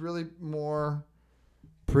horses really more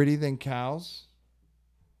pretty than cows?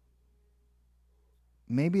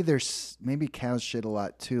 maybe cows shit a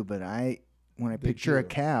lot too, but when I picture a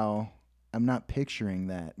cow, I'm not picturing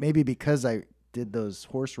that. Maybe because I did those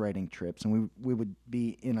horse riding trips and we would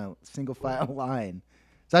be in a single file line.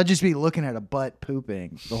 So I'd just be looking at a butt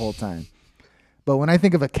pooping the whole time. But when I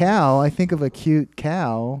think of a cow, I think of a cute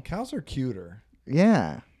cow. Cows are cuter.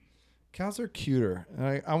 Yeah. Cows are cuter.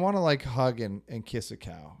 I want to like hug and kiss a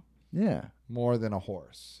cow. Yeah. More than a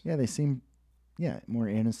horse. Yeah, they seem more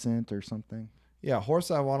innocent or something. Yeah, horse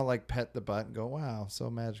I want to like pet the butt and go, wow, so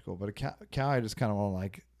magical. But a cow I just kind of want to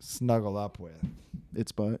like snuggle up with.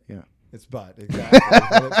 Its butt, yeah. Its butt, exactly.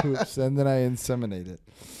 When it poops, and then I inseminate it.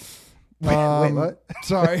 Wait, what?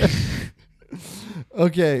 Sorry.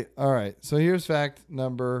 Okay, all right. So here's fact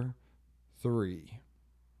number 3.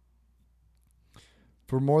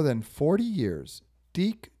 For more than 40 years,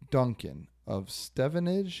 Deke Duncan of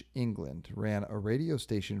Stevenage, England, ran a radio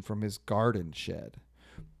station from his garden shed,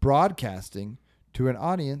 broadcasting to an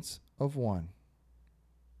audience of 1.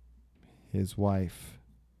 His wife.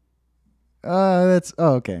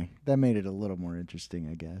 Okay. That made it a little more interesting,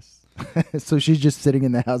 I guess. So she's just sitting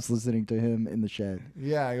in the house listening to him in the shed.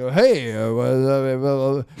 Yeah, I go, hey,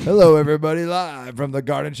 hello everybody, live from the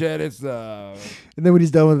garden shed. It's And then when he's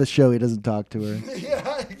done with the show, he doesn't talk to her.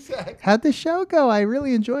 Yeah, exactly. How'd the show go? I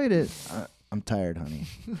really enjoyed it. I'm tired, honey.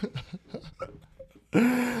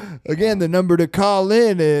 Again, the number to call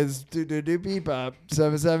in is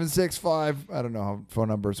 7765. I don't know how phone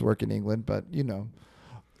numbers work in England, but 01.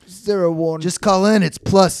 Just call in. It's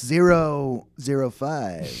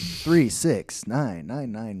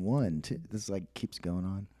 +005369991. This like keeps going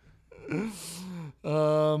on.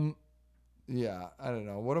 Yeah, I don't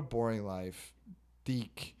know. What a boring life.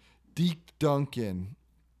 Deke Duncan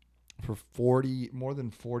for more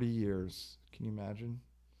than 40 years. Can you imagine?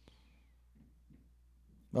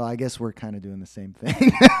 Well, I guess we're kind of doing the same thing.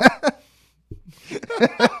 I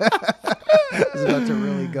was about to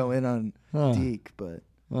really go in on Deke, but.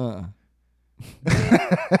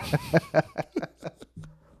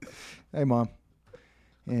 Hey, Mom.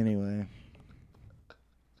 Anyway.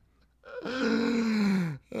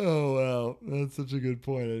 Oh, wow. That's such a good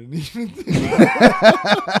point. I didn't even think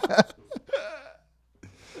about it.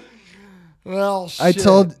 Well, shit.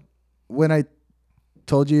 When I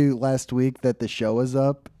told you last week that the show was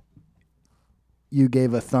up, you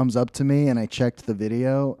gave a thumbs up to me, and I checked the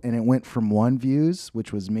video, and it went from 1 views,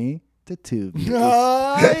 which was me, to 2 views.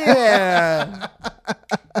 Oh, yeah.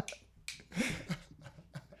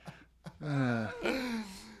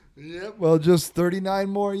 Yep. Well, just 39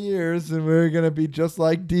 more years, and we're going to be just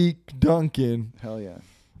like Deke Duncan. Hell yeah.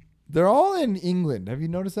 They're all in England. Have you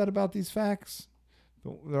noticed that about these facts?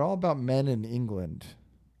 They're all about men in England.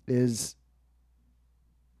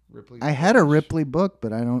 Ripley I had a Ripley book,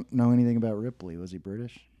 but I don't know anything about Ripley. Was he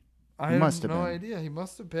British? I have no idea. He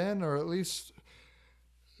must have been, or at least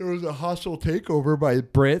there was a hostile takeover by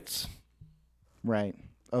Brits. Right.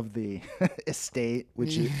 Of the estate,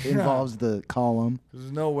 which involves the column.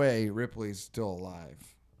 There's no way Ripley's still alive.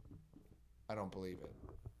 I don't believe it.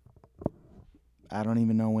 I don't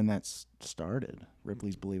even know when that started.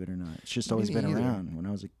 Ripley's Believe It or Not. It's just always been around when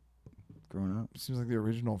I was growing up. It seems like the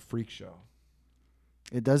original freak show.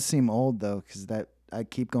 It does seem old, though, because I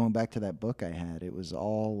keep going back to that book I had. It was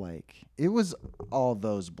all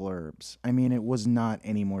those blurbs. I mean, it was not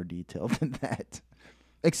any more detailed than that.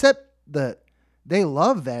 Except they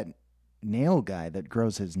love that nail guy that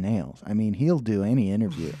grows his nails. I mean, he'll do any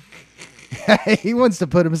interview. He wants to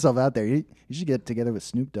put himself out there. He should get together with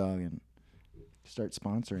Snoop Dogg and start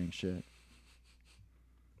sponsoring shit.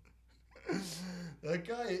 That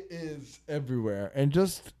guy is everywhere. And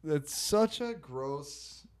it's such a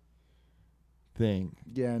gross thing.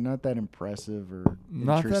 Yeah, not that impressive or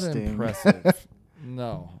not interesting. That impressive.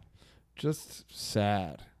 No. Just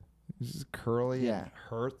sad. It's just curly and it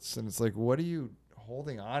hurts. And it's like, what are you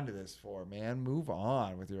holding on to this for, man? Move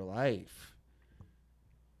on with your life.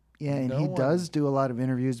 Yeah, and he does do a lot of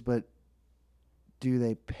interviews, but do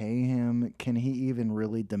they pay him? Can he even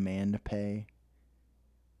really demand pay?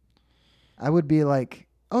 I would be like,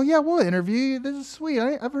 oh, yeah, we'll interview you. This is sweet.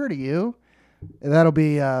 I've heard of you. And that'll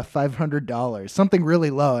be $500, something really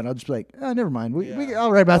low. And I'll just be like, oh, never mind.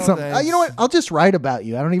 I'll write about something. You know what? I'll just write about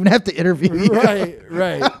you. I don't even have to interview you.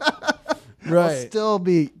 Right. I'll still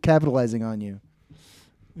be capitalizing on you.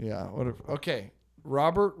 Yeah. Okay.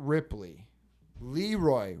 Robert Ripley.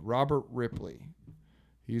 Leroy Robert Ripley.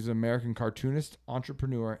 He's an American cartoonist,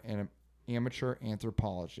 entrepreneur, and an amateur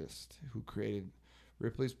anthropologist who created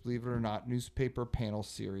Ripley's Believe It or Not newspaper panel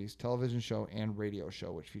series, television show, and radio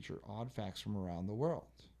show, which feature odd facts from around the world.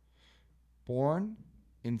 Born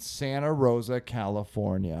in Santa Rosa,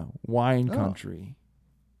 California, wine country.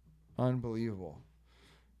 Unbelievable.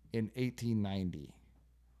 In 1890.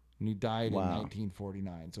 And he died in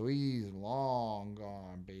 1949. So he's long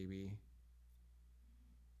gone, baby.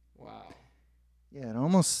 Wow. Yeah, it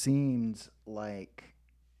almost seems like,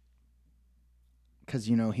 because,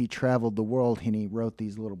 he traveled the world and he wrote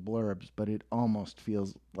these little blurbs, but it almost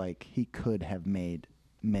feels like he could have made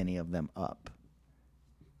many of them up.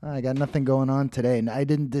 I got nothing going on today, and I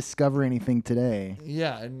didn't discover anything today.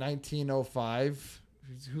 Yeah, in 1905,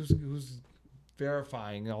 who's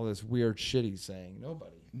verifying all this weird shit he's saying?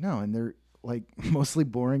 Nobody. No, and they're like mostly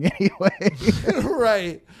boring anyway.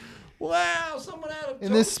 Right. Wow, someone had a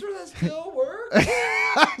toaster that still works?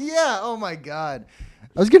 Yeah, oh my God.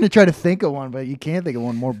 I was going to try to think of one, but you can't think of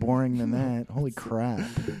one more boring than that. Holy crap.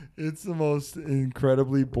 It's the most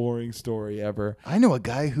incredibly boring story ever. I know a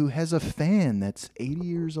guy who has a fan that's 80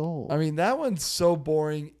 years old. I mean, that one's so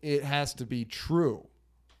boring, it has to be true,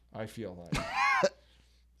 I feel like.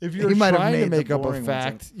 If you're trying to make up a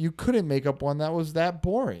fact, you couldn't make up one that was that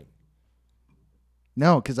boring.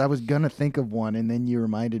 No, because I was going to think of one, and then you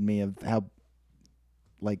reminded me of how,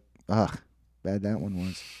 bad that one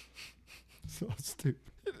was. So stupid.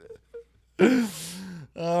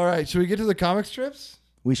 All right. Should we get to the comic strips?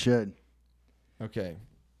 We should. Okay.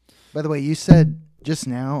 By the way, you said just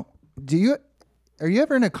now, are you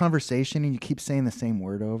ever in a conversation and you keep saying the same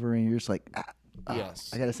word over and you're just like,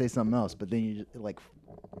 yes, I got to say something else, but then you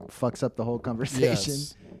fucks up the whole conversation.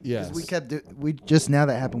 Yes. We just now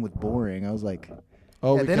that happened with boring. I was like,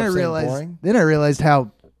 then I realized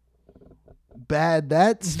how bad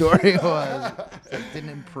that story was. It didn't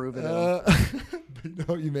improve it at all.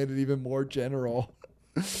 No, you made it even more general.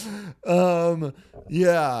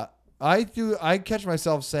 Yeah, I catch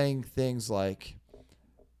myself saying things like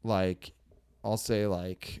I'll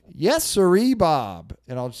say yes sirree Bob,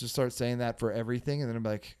 and I'll just start saying that for everything, and then I'm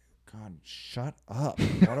like, God, shut up.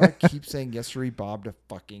 Why do I keep saying yes sirree Bob to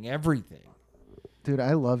fucking everything? Dude,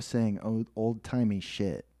 I love saying old timey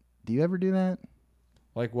shit. Do you ever do that?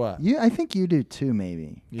 Like what? I think you do too,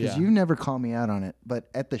 maybe. Because Yeah. you never call me out on it. But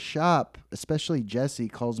at the shop, especially Jesse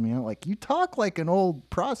calls me out like, you talk like an old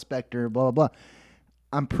prospector, blah, blah, blah.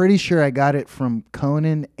 I'm pretty sure I got it from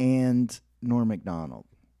Conan and Norm Macdonald.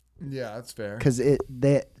 Yeah, that's fair. Because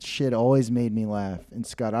that shit always made me laugh. And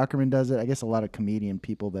Scott Aukerman does it. I guess a lot of comedian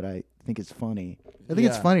people that I think is funny. I think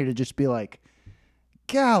it's funny to just be like,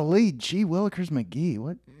 golly, gee willikers McGee.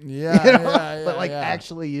 What? Yeah, yeah, but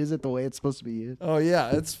actually use it the way it's supposed to be used. Oh yeah,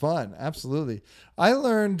 it's fun. Absolutely. I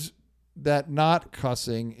learned that not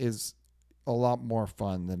cussing is a lot more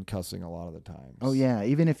fun than cussing a lot of the times. Oh yeah,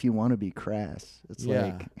 even if you want to be crass, it's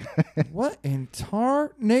like what in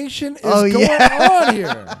tarnation is going on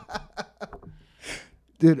here?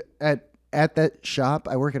 Dude, at that shop,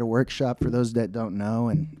 I work at a workshop for those that don't know,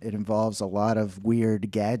 and it involves a lot of weird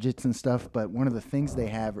gadgets and stuff. But one of the things they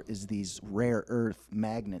have is these rare earth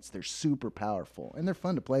magnets. They're super powerful, and they're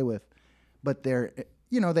fun to play with. But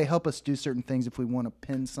they help us do certain things if we want to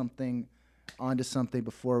pin something onto something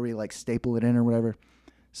before we staple it in or whatever.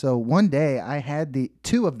 So one day I had the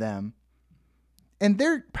two of them, and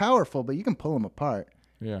they're powerful, but you can pull them apart.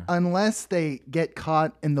 Yeah. Unless they get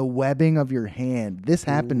caught in the webbing of your hand. This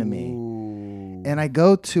happened to me. And I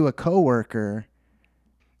go to a coworker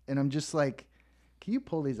and I'm just like, can you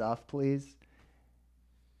pull these off, please?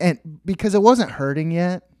 And because it wasn't hurting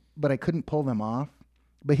yet, but I couldn't pull them off.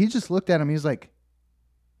 But he just looked at him. He was like,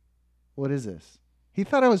 what is this? He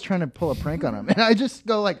thought I was trying to pull a prank on him. And I just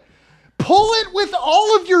go pull it with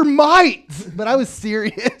all of your might. But I was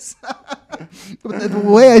serious. But the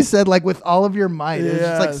way I said with all of your might, it was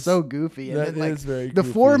just so goofy. And that then, is very the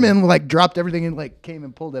goofy. foreman dropped everything and came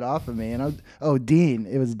and pulled it off of me. And Dean.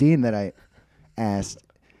 It was Dean that I asked.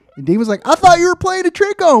 And Dean was like, I thought you were playing a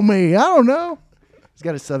trick on me. I don't know. He's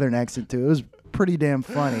got a southern accent too. It was pretty damn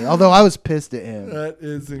funny. Although I was pissed at him. That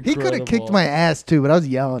is incredible. He could have kicked my ass too, but I was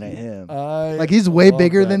yelling at him. I he's way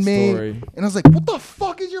bigger than me. story. And I was like, what the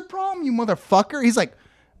fuck is your problem, you motherfucker? He's like,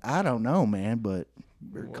 I don't know, man, but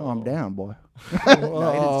calm down, boy. No, he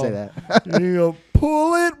didn't say that. You go,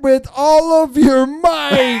 pull it with all of your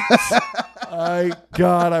might.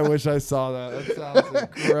 God, I wish I saw that. That sounds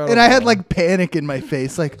incredible. And I had panic in my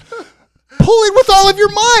face, pull it with all of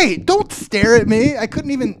your might. Don't stare at me. I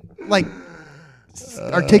couldn't even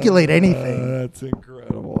articulate anything. That's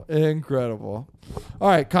incredible. Incredible. All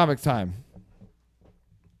right, comic time.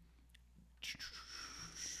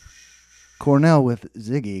 Cornell with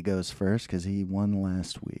Ziggy goes first because he won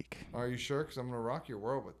last week. Are you sure? Because I'm going to rock your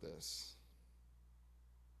world with this.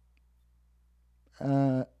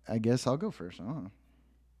 I guess I'll go first.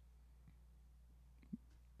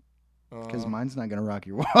 Because mine's not going to rock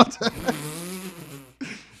your world.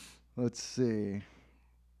 Let's see.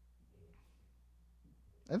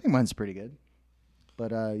 I think mine's pretty good. But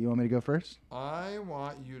you want me to go first? I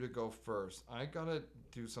want you to go first. I got to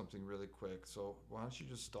do something really quick. So why don't you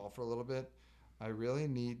just stall for a little bit? I really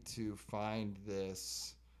need to find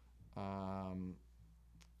this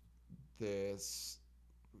this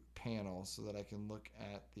panel so that I can look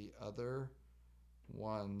at the other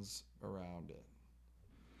ones around it.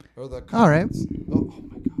 Or the comments. All right. Oh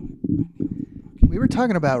my god. I nailed it. Okay. We were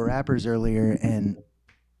talking about rappers earlier, and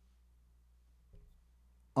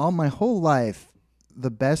all my whole life,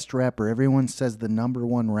 the best rapper, everyone says the number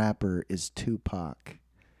one rapper is Tupac.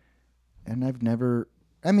 And I've never,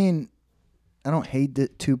 I mean, I don't hate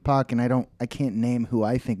Tupac, and I can't name who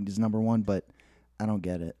I think is number one, but I don't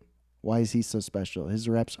get it. Why is he so special? His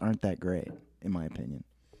raps aren't that great, in my opinion.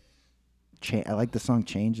 I like the song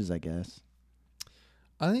Changes, I guess.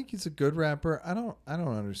 I think he's a good rapper. I don't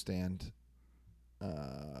understand.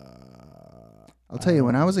 I'll tell you,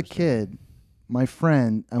 when I was a kid, I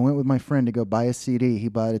went with my friend to go buy a CD. He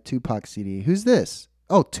bought a Tupac CD. Who's this?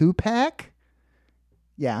 Oh, Tupac?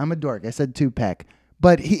 Yeah, I'm a dork. I said Tupac.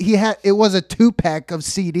 But it was a 2-pack of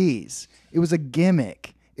CDs. It was a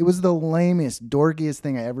gimmick. It was the lamest, dorkiest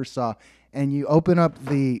thing I ever saw. And you open up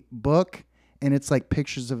the book, and it's like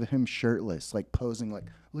pictures of him shirtless, like posing, like,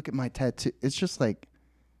 look at my tattoo. It's just like,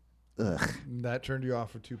 ugh. That turned you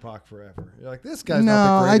off for Tupac forever. You're like, this guy's no,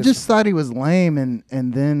 not the greatest. I just thought he was lame, and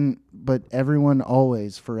then, but everyone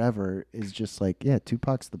always, forever, is just like, yeah,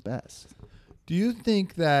 Tupac's the best. Do you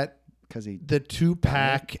think that the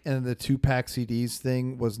 2-pack and the 2-pack CDs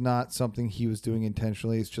thing was not something he was doing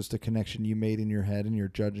intentionally? It's just a connection you made in your head, and you're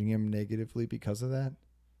judging him negatively because of that?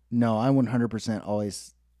 No, I 100%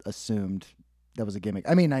 always assumed that was a gimmick.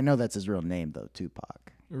 I mean, I know that's his real name, though,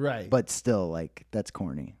 Tupac. Right. But still, like, that's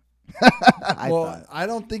corny. I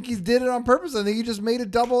don't think he did it on purpose. I think he just made a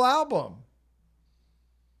double album.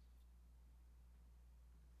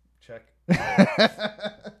 Check.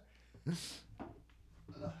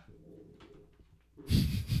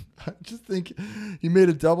 I just think he made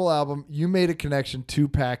a double album. You made a connection,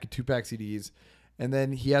 2-pack CDs, and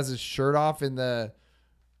then he has his shirt off in the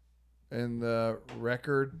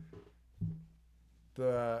record,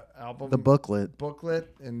 the album, the booklet,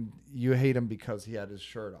 and you hate him because he had his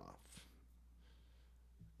shirt off.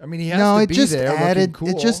 I mean, he has to be there looking cool.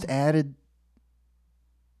 It just added.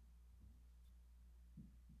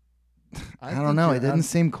 I don't know. It didn't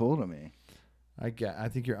seem cool to me. I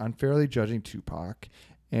think you're unfairly judging Tupac,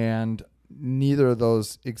 and neither of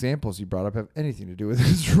those examples you brought up have anything to do with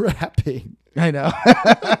his rapping. I know.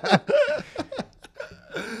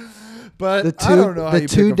 But I don't know how you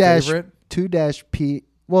pick a favorite. 2-P.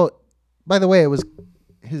 Well, by the way,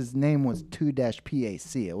 his name was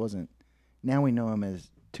 2-PAC. It wasn't. Now we know him as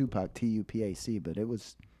Tupac, Tupac, but it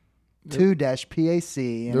was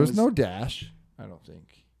 2-PAC. There was no dash, I don't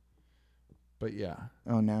think. But yeah.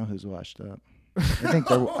 Oh, now who's washed up?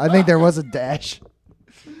 I think there was a dash.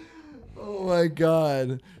 Oh my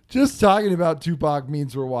God! Just talking about Tupac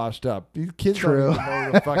means we're washed up. These kids don't even know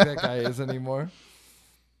who the fuck that guy is anymore.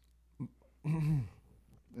 You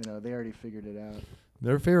know, they already figured it out.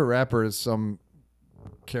 Their favorite rapper is some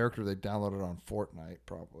character they downloaded on Fortnite,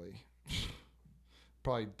 probably.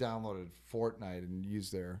 Probably downloaded Fortnite and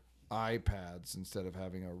used their iPads instead of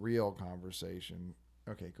having a real conversation.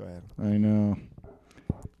 Okay, go ahead. I know.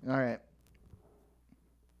 All right.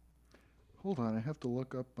 Hold on, I have to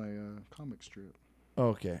look up my comic strip.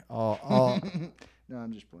 Okay, I'll No,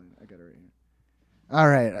 I'm just playing. I got it right here. All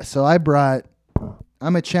right, so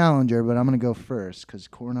I'm a challenger, but I'm going to go first because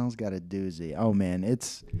Cornell's got a doozy. Oh, man,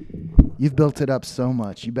 you've built it up so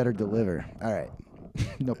much. You better deliver. All right.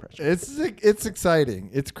 No pressure. It's exciting.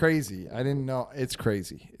 It's crazy. I didn't know. It's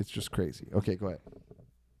crazy. It's just crazy. Okay, go ahead.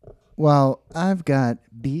 Well, I've got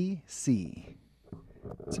BC.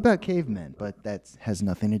 It's about cavemen, but that has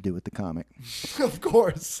nothing to do with the comic. Of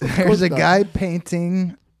course. There's a guy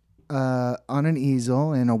painting on an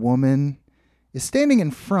easel, and a woman is standing in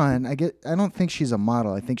front. I don't think she's a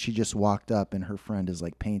model. I think she just walked up, and her friend is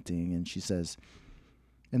like painting, and she says,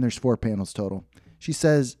 and there's 4 panels total. She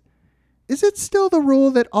says, "Is it still the rule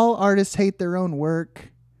that all artists hate their own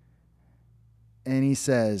work?" And he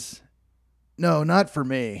says, "No, not for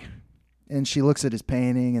me." And she looks at his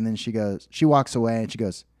painting, and then she walks away, and she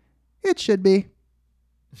goes, "It should be."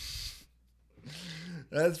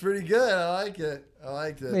 That's pretty good. I like it. I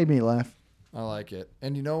liked it. Made me laugh. I like it.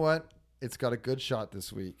 And you know what? It's got a good shot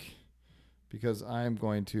this week because I'm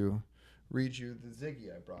going to read you the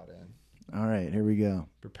Ziggy I brought in. All right, here we go.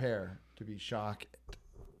 Prepare to be shocked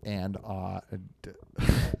and awed.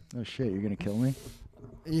 Oh, shit, you're going to kill me?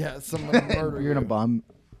 Yeah, someone murder You're going to bomb?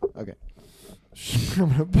 Okay.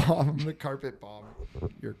 I'm gonna carpet bomb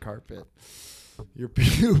your carpet, your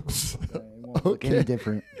pubes. It won't look any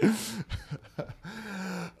different.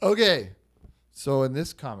 Okay, so in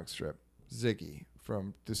this comic strip, Ziggy,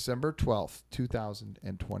 from December 12th,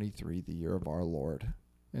 2023, the year of our Lord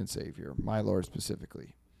and Savior, my Lord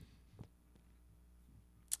specifically,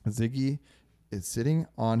 Ziggy is sitting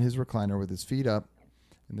on his recliner with his feet up,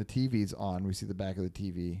 and the TV's on. We see the back of the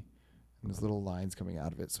TV, and there's little lines coming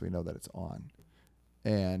out of it, so we know that it's on.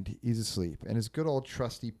 And he's asleep. And his good old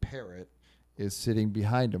trusty parrot is sitting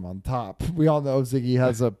behind him on top. We all know Ziggy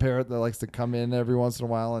has a parrot that likes to come in every once in a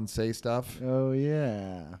while and say stuff. Oh,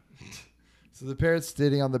 yeah. So the parrot's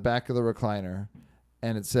sitting on the back of the recliner,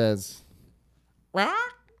 and it says, well,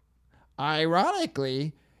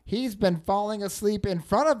 ironically, he's been falling asleep in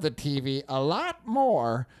front of the TV a lot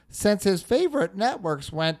more since his favorite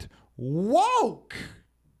networks went woke.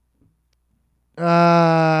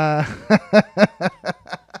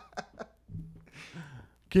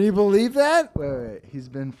 Can you believe that? Wait. He's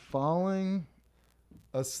been falling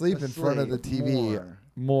asleep in front of the TV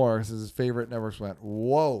more since his favorite networks went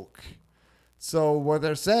woke. So what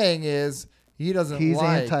they're saying is he's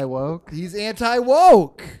anti-woke? He's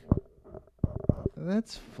anti-woke.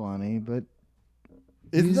 That's funny, but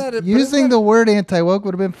using the word anti-woke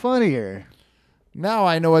would have been funnier. Now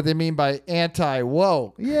I know what they mean by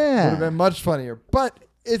anti-woke. Yeah. Would have been much funnier. But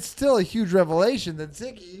it's still a huge revelation that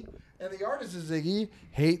Ziggy and the artists of Ziggy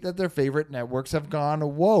hate that their favorite networks have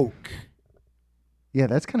gone woke. Yeah,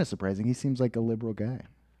 that's kind of surprising. He seems like a liberal guy.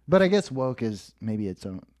 But I guess woke is maybe its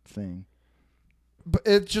own thing. But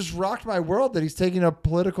it just rocked my world that he's taking a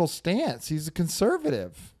political stance. He's a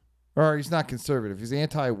conservative. Or he's not conservative. He's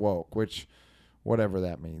anti-woke, which, whatever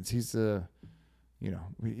that means. He's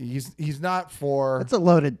he's not for... That's a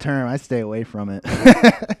loaded term. I stay away from it.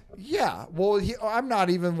 Yeah. Well, I'm not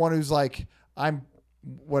even one who's like, I'm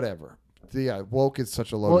whatever. Yeah, woke is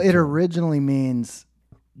such a loaded term. Well, it originally means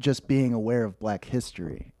just being aware of black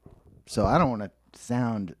history. So I don't want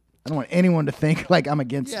anyone to think like I'm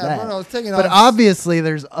against that. No, it's taking but obviously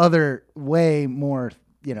there's other way more,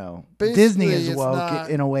 Disney is woke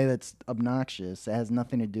in a way that's obnoxious. It has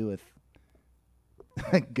nothing to do with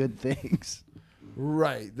good things.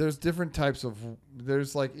 Right. There's different types of,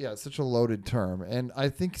 it's such a loaded term. And I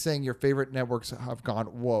think saying your favorite networks have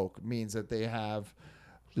gone woke means that they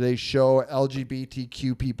show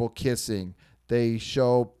LGBTQ people kissing. They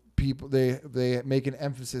show people, they make an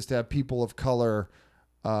emphasis to have people of color,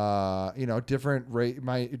 different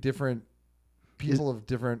people of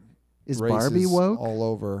different is races Barbie woke? All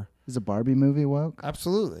over. Is a Barbie movie woke?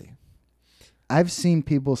 Absolutely. I've seen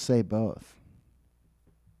people say both.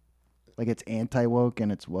 Like it's anti-woke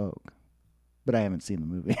and it's woke. But I haven't seen the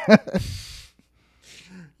movie.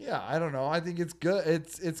 Yeah, I don't know. I think it's good.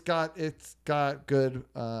 It's got good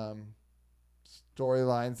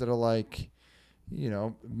storylines that are like,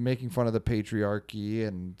 making fun of the patriarchy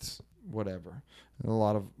and whatever. And a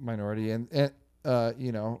lot of minority and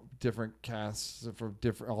different casts for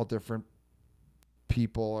all different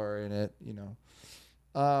people are in it,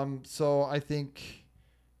 So I think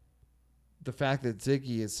the fact that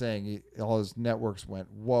Ziggy is saying all his networks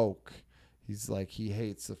went woke, he's like, he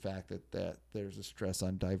hates the fact that there's a stress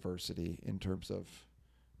on diversity in terms of,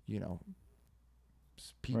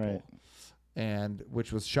 people, right. And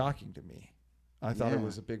which was shocking to me. I thought it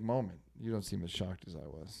was a big moment. You don't seem as shocked as I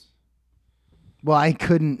was. Well, I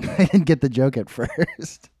didn't get the joke at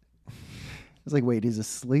first. I was like, wait, he's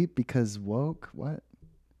asleep because woke? What?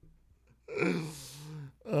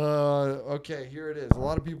 Okay, here it is. A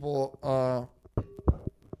lot of people...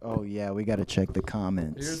 oh, yeah, we got to check the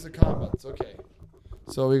comments. Here's the comments. Okay.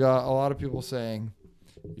 So we got a lot of people saying,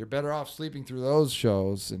 you're better off sleeping through those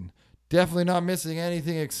shows and definitely not missing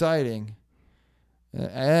anything exciting.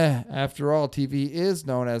 After all, TV is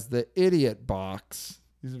known as the idiot box.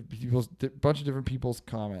 These are bunch of different people's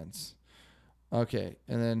comments. Okay,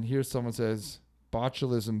 and then here's someone says,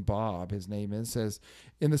 Botulism Bob, his name is, says,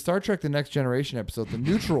 in the Star Trek The Next Generation episode, The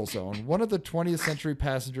Neutral Zone, one of the 20th century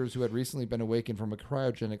passengers who had recently been awakened from a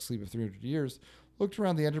cryogenic sleep of 300 years looked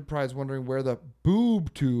around the Enterprise wondering where the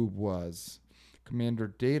boob tube was. Commander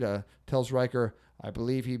Data tells Riker, I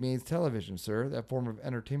believe he means television, sir. That form of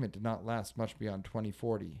entertainment did not last much beyond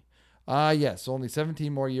 2040. Yes, only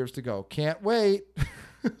 17 more years to go. Can't wait.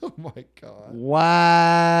 Oh, my God.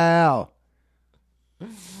 Wow.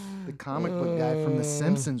 The comic book guy from The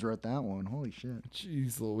Simpsons wrote that one. Holy shit.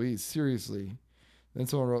 Jeez Louise. Seriously. Then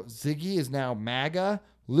someone wrote, Ziggy is now MAGA,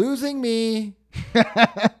 losing me.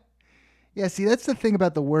 Yeah, see, that's the thing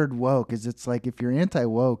about the word woke is it's like if you're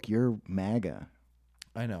anti-woke, you're MAGA.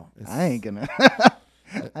 I know. I ain't gonna.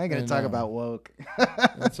 I ain't gonna talk about woke.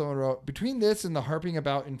 And someone wrote, between this and the harping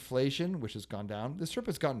about inflation, which has gone down, this trip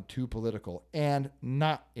has gotten too political and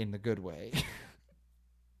not in the good way.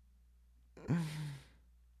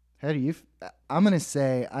 How do you? I'm gonna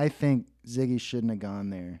say I think Ziggy shouldn't have gone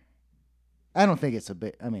there. I don't think it's a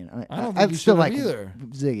big. I mean, I don't think I'd you still should like have either.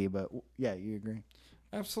 Ziggy, but yeah, you agree.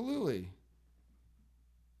 Absolutely.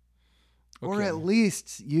 Or Okay. at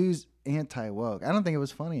least use anti-woke. I don't think it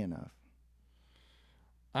was funny enough.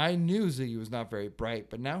 I knew Ziggy was not very bright,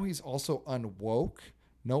 but now he's also unwoke.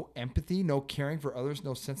 No empathy, no caring for others,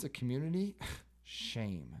 no sense of community.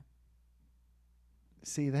 Shame.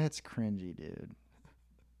 See, that's cringy, dude.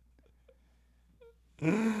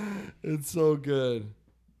 It's so good.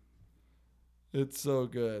 It's so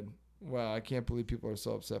good. Wow, I can't believe people are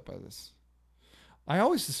so upset by this. I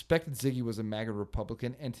always suspected Ziggy was a MAGA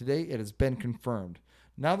Republican, and today it has been confirmed.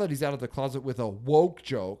 Now that he's out of the closet with a woke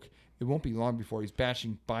joke, it won't be long before he's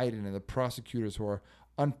bashing Biden and the prosecutors who are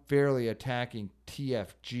unfairly attacking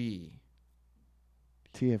TFG.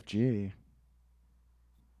 TFG?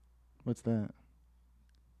 What's that?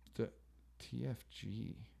 The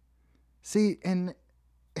TFG. See, and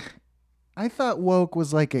I thought woke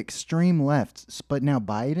was like extreme left, but now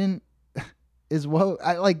Biden is woke.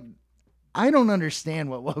 I don't understand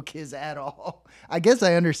what woke is at all. I guess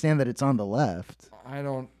I understand that it's on the left.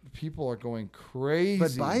 People are going crazy.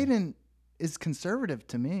 But Biden is conservative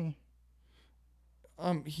to me.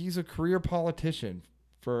 He's a career politician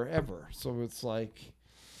forever. So it's like,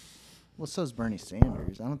 well, so's Bernie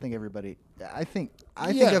Sanders. I don't think everybody. I think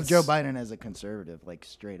of Joe Biden as a conservative, like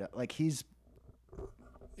straight up. Like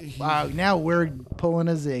wow. Now we're pulling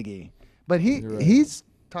a Ziggy, but he's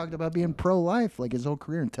talked about being pro-life like his whole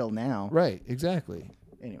career until now. Right. Exactly.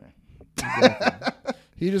 Anyway. Exactly.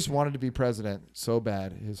 He just wanted to be president so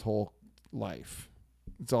bad his whole life.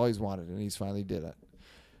 It's all he's wanted, and he's finally did it.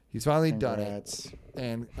 He's finally done it,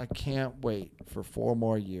 and I can't wait for 4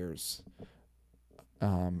 more years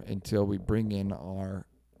until we bring in our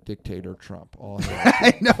dictator Trump.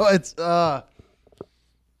 I know it's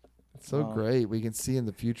so great. We can see in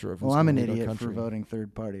the future of. Well, I'm an idiot for voting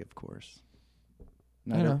third party, of course.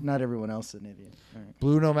 Not everyone else is an idiot. All right.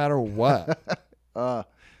 Blue, no matter what. All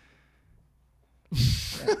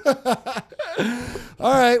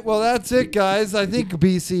right, well, that's it, guys. I think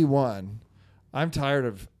BC won. I'm tired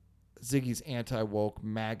of Ziggy's anti-woke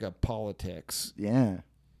MAGA politics. Yeah.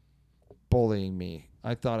 Bullying me.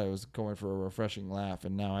 I thought I was going for a refreshing laugh,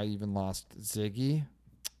 and now I even lost Ziggy.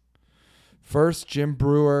 First Jim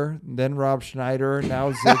Brewer, then Rob Schneider,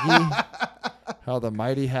 now Ziggy. How the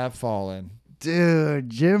mighty have fallen. Dude,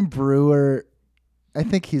 Jim Brewer, I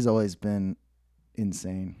think he's always been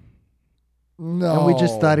insane. No. And we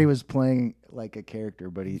just thought he was playing like a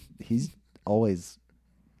character, but he's always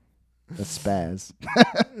a spaz.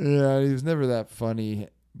 Yeah, he was never that funny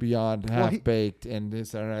beyond Half-Baked and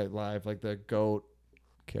his Saturday Night Live, like the GOAT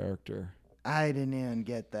character. I didn't even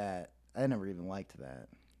get that. I never even liked that.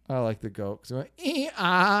 I like the GOAT because he went,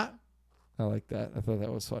 I like that. I thought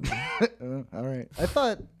that was funny. All right. I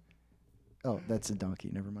thought, that's a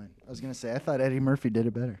donkey. Never mind. I was going to say, I thought Eddie Murphy did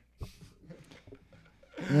it better.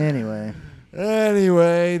 Anyway,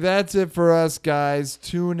 that's it for us, guys.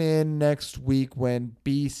 Tune in next week when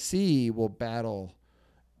BC will battle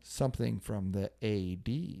something from the AD.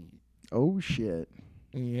 Oh, shit.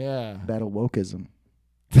 Yeah. Battle wokeism.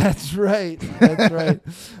 That's right. That's right.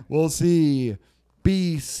 We'll see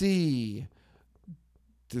BC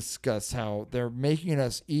discuss how they're making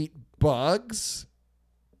us eat bugs.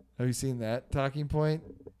 Have you seen that talking point?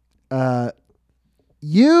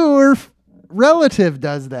 Your relative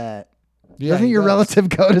does that. Yeah, doesn't your relative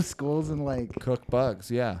go to schools and like cook bugs?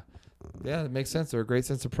 Yeah, that makes sense. They're a great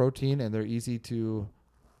sense of protein, and they're easy to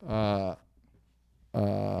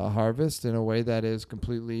harvest in a way that is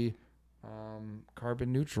completely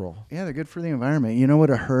carbon neutral. Yeah, they're good for the environment. You know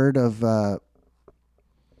what a herd of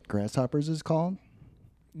grasshoppers is called?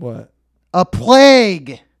 What? A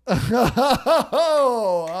plague.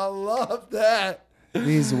 Oh, I love that.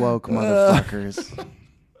 These woke motherfuckers.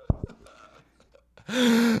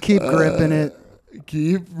 Keep gripping it.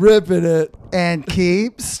 Keep ripping it. And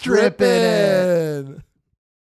keep stripping it.